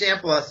give you an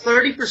example. A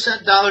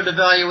 30% dollar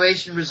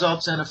devaluation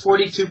results in a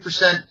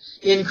 42%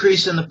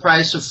 increase in the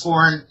price of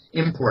foreign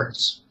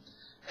imports.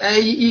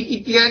 And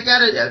you got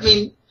to. I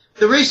mean,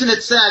 the reason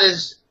it's that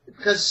is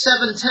because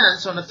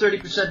 7/10 on a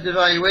 30%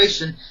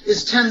 devaluation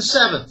is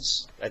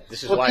 10/7.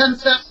 This is well,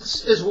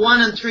 10/7 is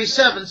 1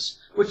 3/7,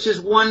 which is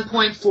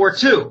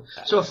 1.42.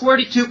 So a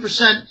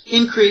 42%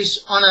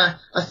 increase on a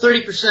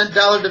 30%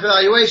 dollar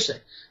devaluation.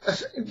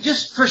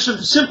 Just for some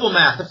simple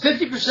math, a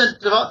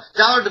 50%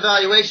 dollar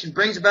devaluation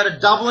brings about a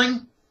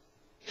doubling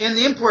in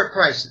the import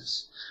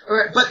prices.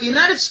 But the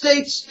United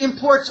States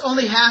imports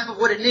only half of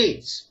what it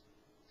needs.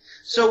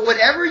 So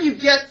whatever you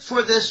get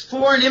for this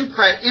foreign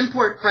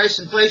import price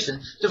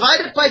inflation,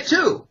 divide it by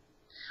 2.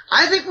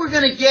 I think we're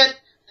going to get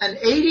an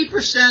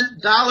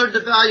 80% dollar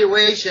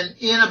devaluation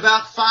in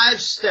about 5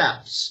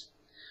 steps,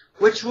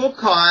 which will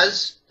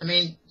cause,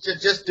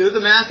 just do the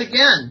math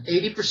again.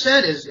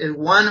 80% is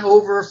 1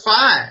 over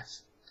 5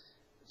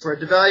 for a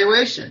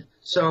devaluation.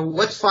 So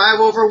what's 5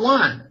 over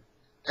 1?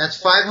 That's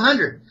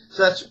 500.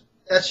 So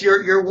that's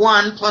your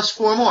 1 plus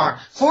 4 more.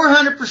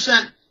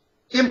 400%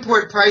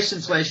 import price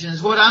inflation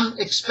is what I'm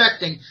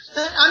expecting.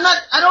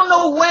 I don't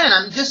know when.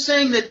 I'm just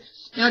saying that,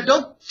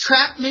 don't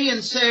trap me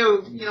and say,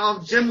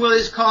 Jim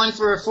Willie's calling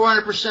for a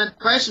 400%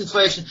 price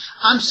inflation.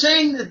 I'm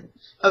saying that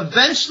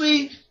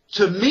eventually,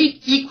 to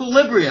meet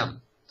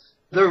equilibrium,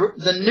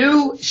 the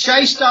new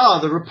Scheist dollar,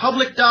 the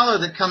Republic dollar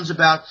that comes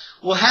about,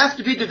 will have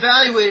to be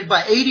devaluated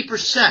by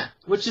 80%,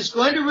 which is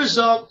going to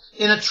result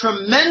in a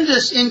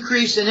tremendous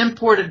increase in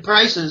imported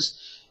prices.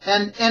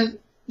 And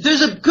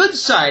there's a good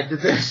side to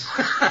this,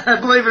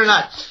 believe it or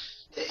not.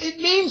 It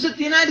means that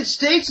the United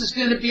States is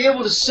going to be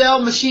able to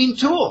sell machine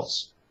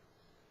tools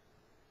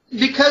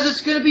because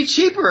it's going to be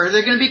cheaper.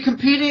 They're going to be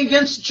competing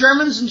against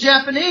Germans and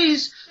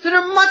Japanese that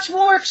are much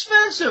more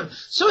expensive.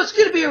 So it's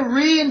going to be a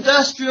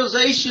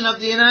reindustrialization of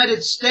the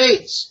United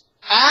States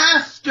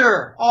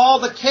after all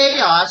the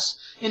chaos.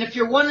 And if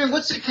you're wondering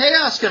what's the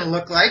chaos going to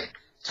look like,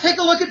 take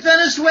a look at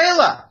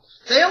Venezuela.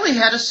 They only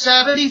had a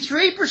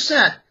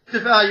 73%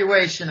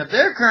 devaluation of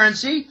their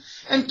currency,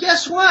 and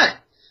guess what?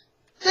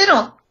 They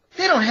don't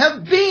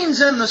have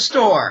beans in the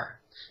store.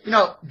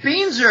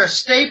 Beans are a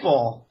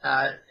staple.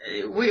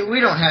 We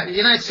don't have. The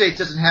United States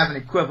doesn't have an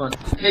equivalent,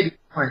 maybe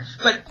corn.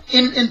 But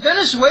in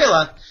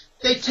Venezuela,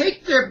 they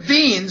take their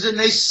beans and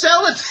they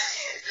sell it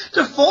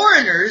to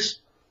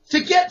foreigners to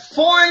get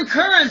foreign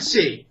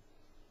currency.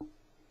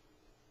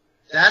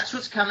 That's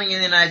what's coming in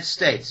the United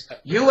States.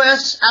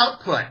 U.S.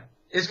 output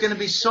is going to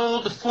be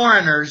sold to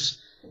foreigners,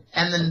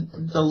 and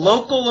then the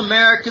local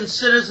American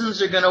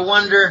citizens are going to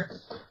wonder,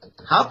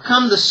 how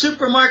come the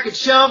supermarket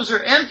shelves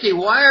are empty?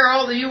 Why are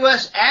all the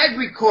U.S.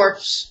 agri-corps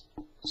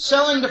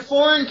selling to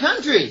foreign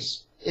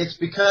countries? It's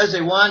because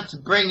they want to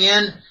bring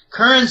in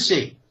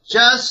currency,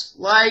 just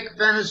like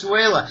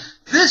Venezuela.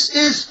 This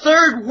is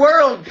third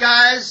world,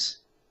 guys.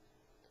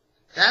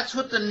 That's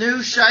what the new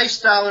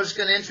Scheist dollar is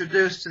going to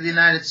introduce to the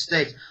United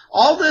States.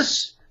 All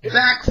this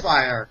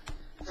backfire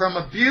from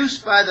abuse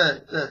by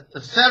the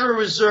Federal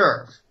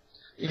Reserve,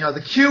 the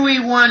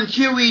QE1,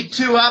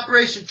 QE2,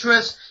 Operation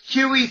Twist,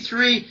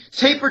 QE3,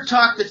 taper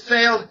talk that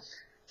failed,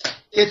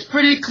 it's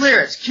pretty clear.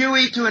 It's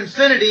QE to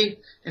infinity,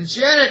 and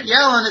Janet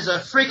Yellen is a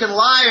freaking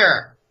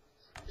liar.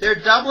 They're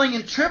doubling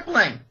and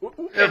tripling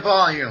their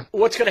volume.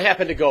 What's going to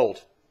happen to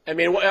gold?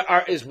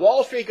 Is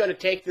Wall Street going to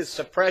take this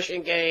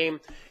suppression game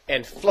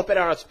and flip it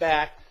on its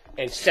back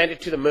and send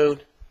it to the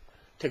moon,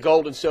 to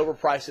gold and silver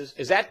prices?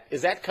 Is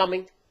that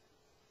coming?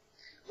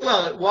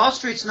 Well, Wall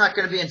Street's not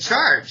going to be in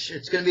charge.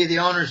 It's going to be the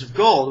owners of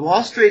gold.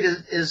 Wall Street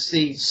is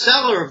the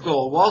seller of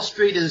gold. Wall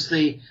Street is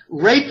the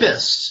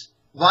rapist,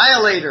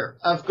 violator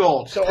of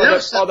gold. So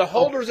are the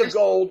holders of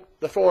gold,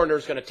 the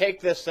foreigners, going to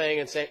take this thing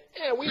and say,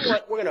 "Yeah, we're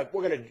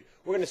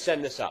going to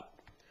send this up"?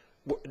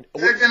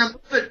 They're going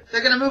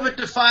to move it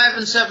to $5,000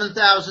 and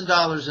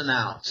 $7,000 an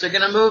ounce. They're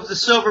going to move the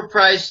silver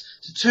price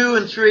to $200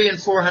 and $300 and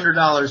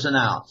 $400 an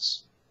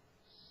ounce.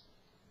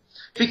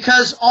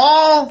 Because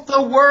all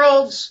the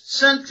world's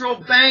central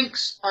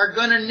banks are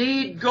going to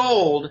need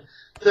gold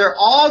they're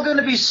all going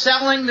to be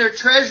selling their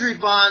treasury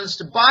bonds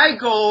to buy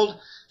gold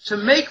to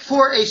make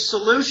for a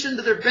solution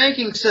to their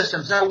banking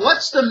systems. Now,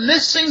 what's the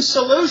missing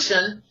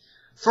solution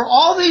for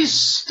all these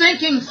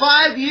stinking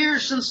 5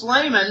 years since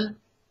Lehman,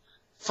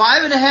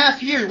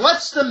 5.5 years?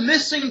 What's the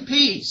missing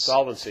piece?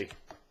 Solvency.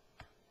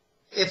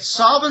 It's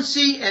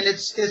solvency, and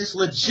it's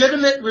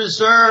legitimate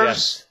reserves,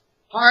 Yes.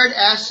 hard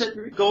asset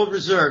gold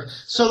reserve.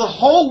 So the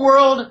whole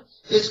world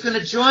is going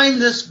to join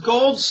this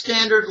gold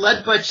standard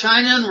led by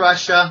China and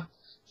Russia.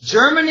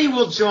 Germany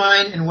will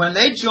join, and when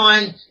they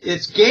join,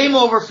 it's game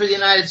over for the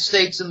United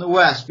States and the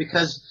West,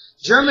 because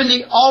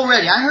Germany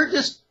already, I heard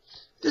this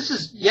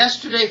is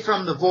yesterday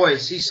from The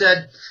Voice. He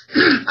said,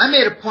 I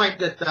made a point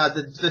that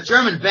the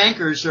German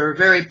bankers are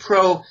very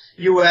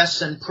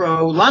pro-U.S. and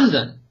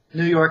pro-London,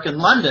 New York and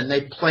London.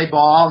 They play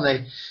ball,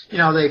 and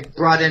they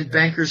brought in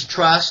Bankers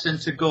Trust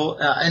into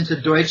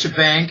Deutsche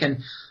Bank,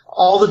 and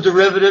all the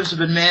derivatives have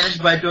been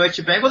managed by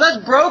Deutsche Bank. Well,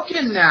 that's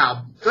broken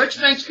now. Deutsche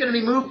Bank's going to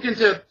be moved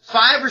into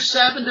 5 or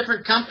 7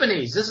 different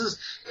companies. This is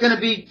going to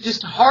be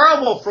just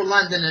horrible for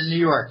London and New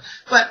York.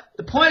 But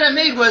the point I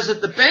made was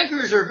that the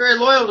bankers are very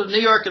loyal to New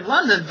York and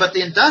London, but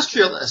the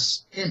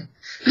industrialists in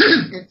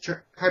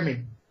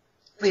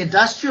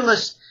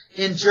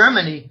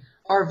Germany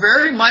are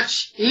very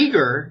much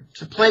eager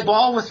to play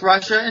ball with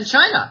Russia and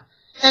China.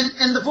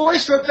 And The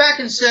Voice wrote back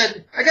and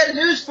said, I got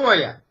news for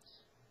you.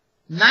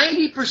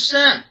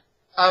 90%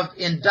 of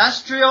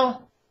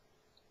industrial,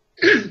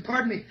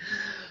 pardon me,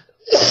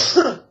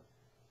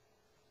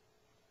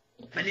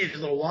 I need a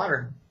little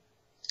water.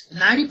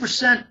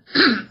 90%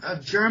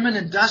 of German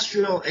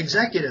industrial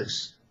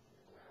executives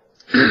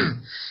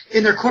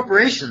in their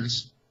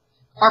corporations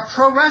are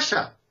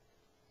pro-Russia.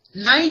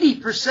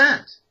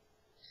 90%.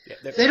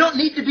 Yeah, they don't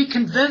need to be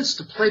convinced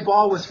to play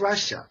ball with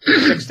Russia.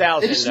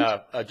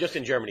 6,000, just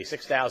in Germany,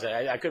 6,000.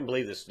 I couldn't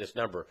believe this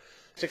number.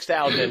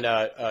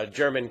 6,000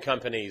 German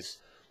companies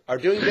are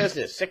doing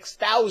business.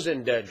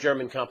 6,000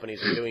 German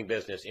companies are doing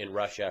business in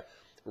Russia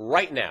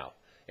right now.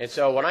 And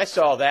so when I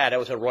saw that, it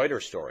was a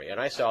Reuters story, and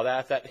I saw that,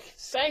 I thought,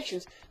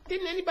 sanctions,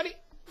 didn't anybody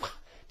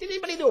in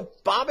the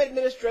Obama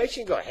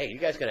administration go, hey, you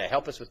guys going to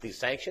help us with these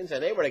sanctions?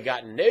 And they would have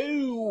gotten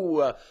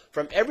no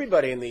from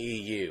everybody in the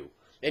EU.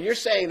 And you're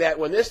saying that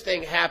when this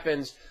thing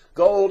happens,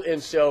 gold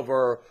and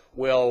silver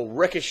will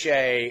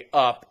ricochet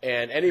up,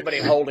 and anybody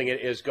holding it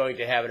is going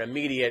to have an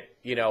immediate,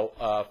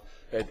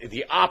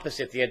 the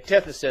opposite, the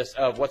antithesis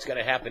of what's going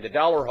to happen to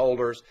dollar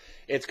holders.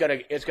 It's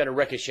going to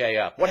ricochet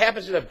up. What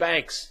happens to the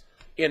banks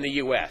in the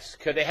U.S.?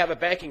 Could they have a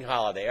banking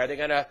holiday? Are they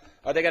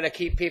going to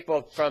keep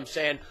people from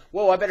saying,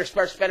 "Whoa, I better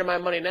start spending my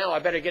money now. I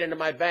better get into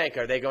my bank"?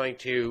 Are they going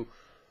to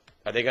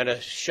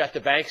shut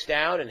the banks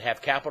down and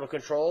have capital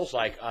controls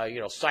like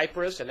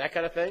Cyprus and that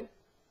kind of thing?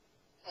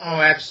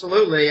 Oh,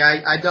 absolutely.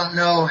 I don't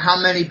know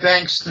how many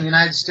banks in the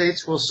United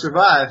States will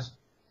survive.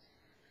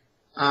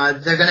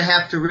 They're going to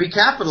have to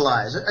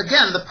recapitalize.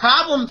 Again, the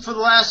problem for the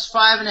last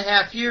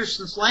 5.5 years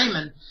since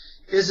Lehman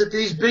is that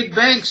these big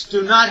banks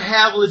do not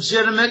have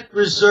legitimate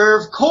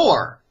reserve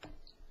core.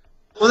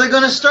 Well, they're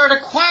going to start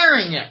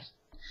acquiring it,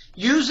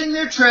 using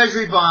their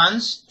treasury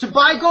bonds to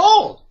buy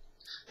gold.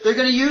 They're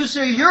going to use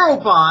their euro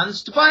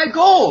bonds to buy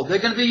gold. They're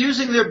going to be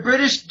using their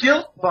British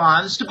gilt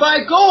bonds to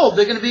buy gold.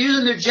 They're going to be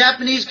using their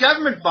Japanese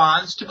government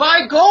bonds to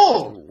buy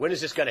gold. When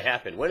is this going to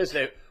happen? When is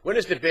the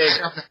big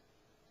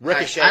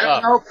ricochet I don't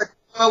up? know,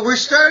 but we're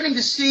starting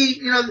to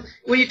see,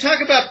 when you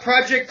talk about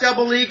Project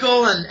Double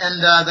Eagle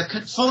and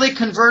the fully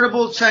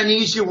convertible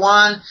Chinese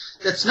yuan,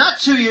 that's not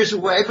 2 years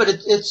away, but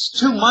it's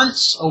 2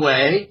 months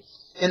away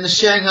in the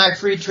Shanghai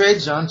Free Trade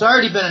Zone. It's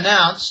already been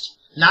announced,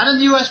 not in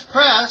the U.S.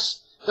 press.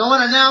 Don't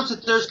want to announce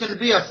that there's going to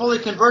be a fully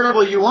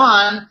convertible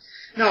yuan.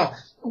 No,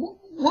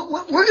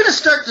 we're going to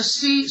start to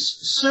see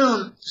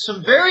soon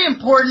some very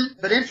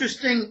important but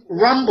interesting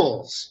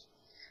rumbles,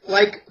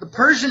 like the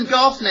Persian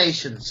Gulf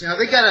nations.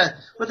 They got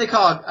what they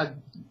call a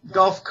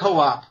Gulf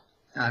Co-op.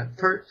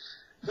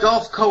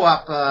 Gulf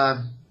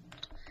Co-op.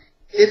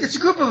 It's a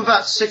group of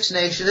about 6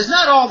 nations. It's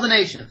not all the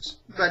nations,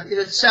 but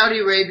it's Saudi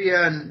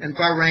Arabia and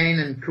Bahrain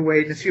and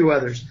Kuwait and a few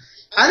others.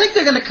 I think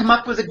they're going to come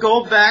up with a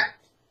gold-backed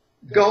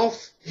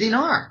Gulf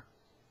dinar.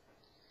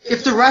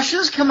 If the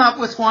Russians come up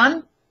with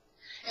one,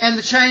 and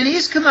the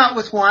Chinese come out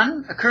with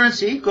one, a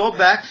currency,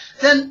 gold-backed,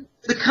 then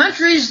the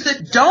countries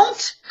that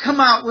don't come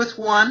out with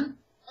one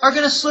are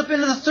going to slip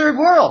into the third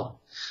world.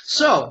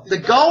 So the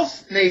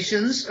Gulf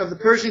nations of the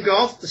Persian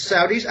Gulf, the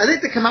Saudis, I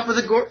think they come up with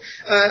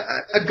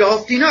a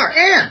Gulf dinar.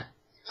 And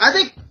I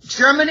think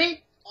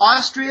Germany,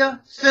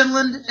 Austria,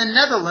 Finland, and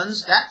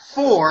Netherlands, that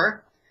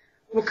 4,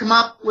 will come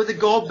up with a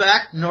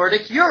gold-backed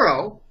Nordic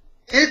euro.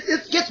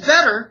 It gets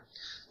better.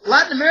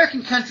 Latin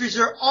American countries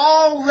are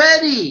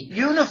already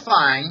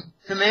unifying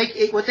to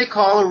make what they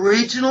call a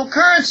regional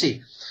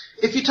currency.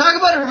 If you talk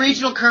about a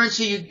regional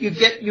currency,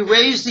 you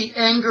raise the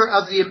anger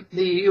of the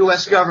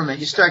U.S. government.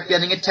 You start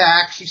getting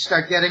attacks. You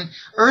start getting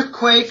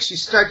earthquakes. You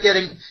start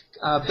getting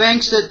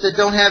banks that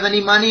don't have any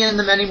money in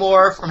them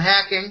anymore from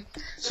hacking.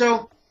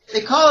 So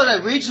they call it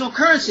a regional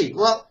currency.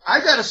 Well,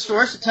 I got a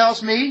source that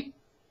tells me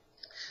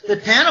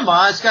that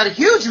Panama has got a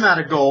huge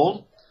amount of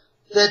gold,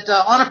 that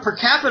on a per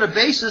capita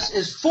basis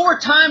is 4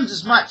 times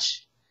as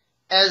much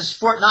as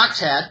Fort Knox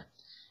had.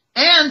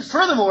 And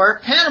furthermore,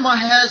 Panama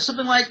has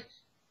something like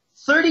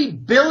 30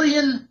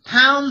 billion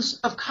pounds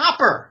of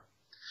copper.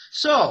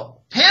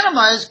 So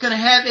Panama is going to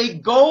have a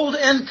gold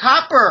and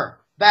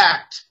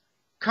copper-backed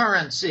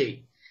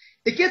currency.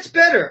 It gets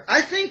better.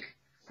 I think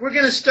we're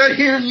going to start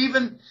hearing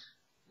even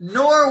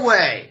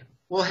Norway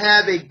will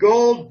have a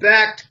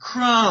gold-backed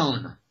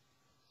krone.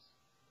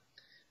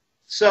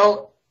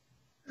 So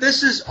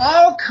this is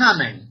all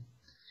coming,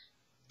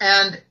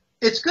 and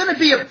it's going to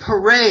be a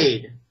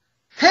parade.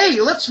 Hey,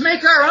 let's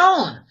make our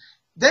own.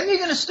 Then you're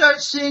going to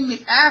start seeing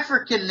the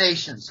African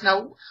nations.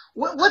 Now,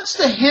 what's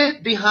the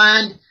hint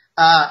behind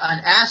an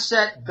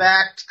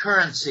asset-backed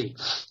currency?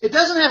 It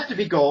doesn't have to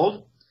be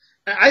gold.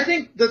 I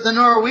think that the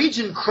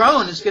Norwegian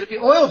krone is going to be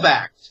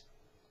oil-backed.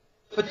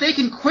 But they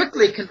can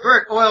quickly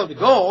convert oil to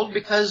gold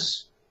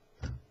because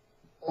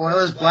oil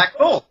is black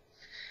gold.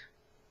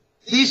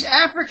 These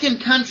African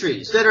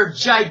countries that are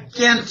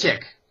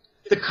gigantic.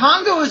 The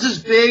Congo is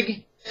as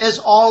big as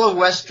all of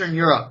Western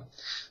Europe.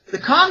 The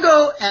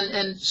Congo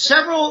and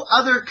several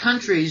other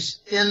countries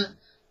in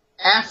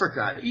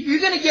Africa, you're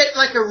going to get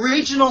like a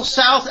regional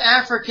South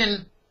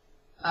African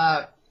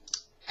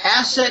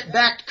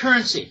asset-backed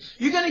currency.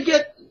 You're going to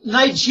get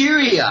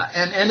Nigeria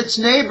and its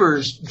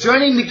neighbors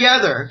joining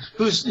together,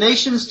 whose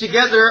nations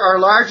together are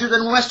larger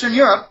than Western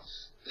Europe.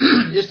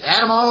 Just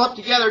add them all up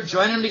together,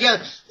 join them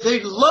together.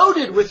 They're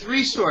loaded with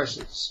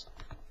resources.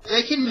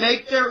 They can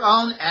make their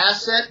own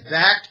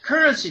asset-backed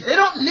currency. They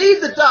don't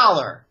need the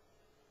dollar.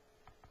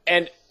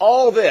 And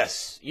all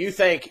this, you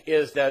think,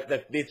 is that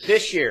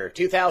this year,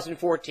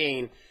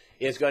 2014,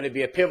 is going to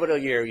be a pivotal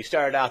year. You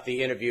started out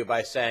the interview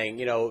by saying,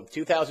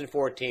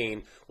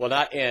 2014 will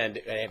not end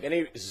and have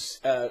any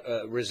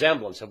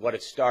resemblance of what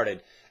it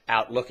started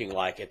out looking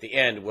like. At the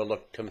end, will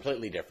look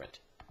completely different.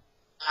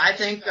 I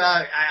think,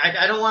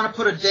 I don't want to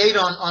put a date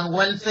on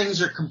when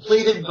things are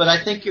completed, but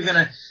I think you're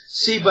going to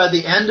see by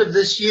the end of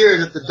this year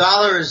that the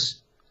dollar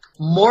is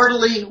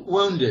mortally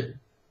wounded.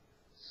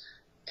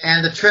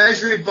 And the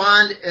Treasury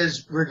bond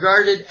is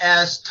regarded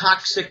as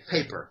toxic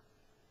paper.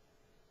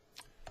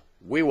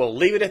 We will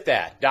leave it at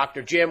that.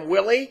 Dr. Jim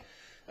Willille,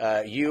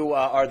 you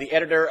are the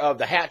editor of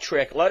the Hat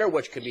Trick Letter,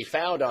 which can be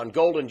found on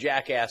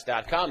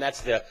goldenjackass.com.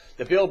 That's the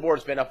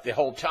billboard's been up the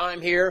whole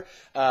time here.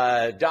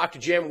 Dr.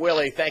 Jim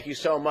Willille, thank you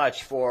so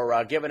much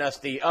for giving us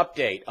the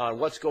update on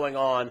what's going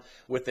on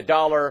with the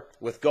dollar,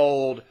 with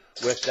gold,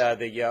 with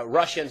the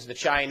Russians, the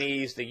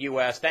Chinese, the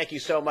U.S. Thank you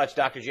so much,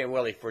 Dr. Jim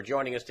Willille, for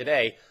joining us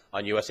today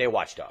on USA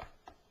Watchdog.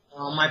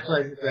 Oh, my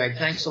pleasure, Greg.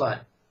 Thanks a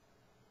lot.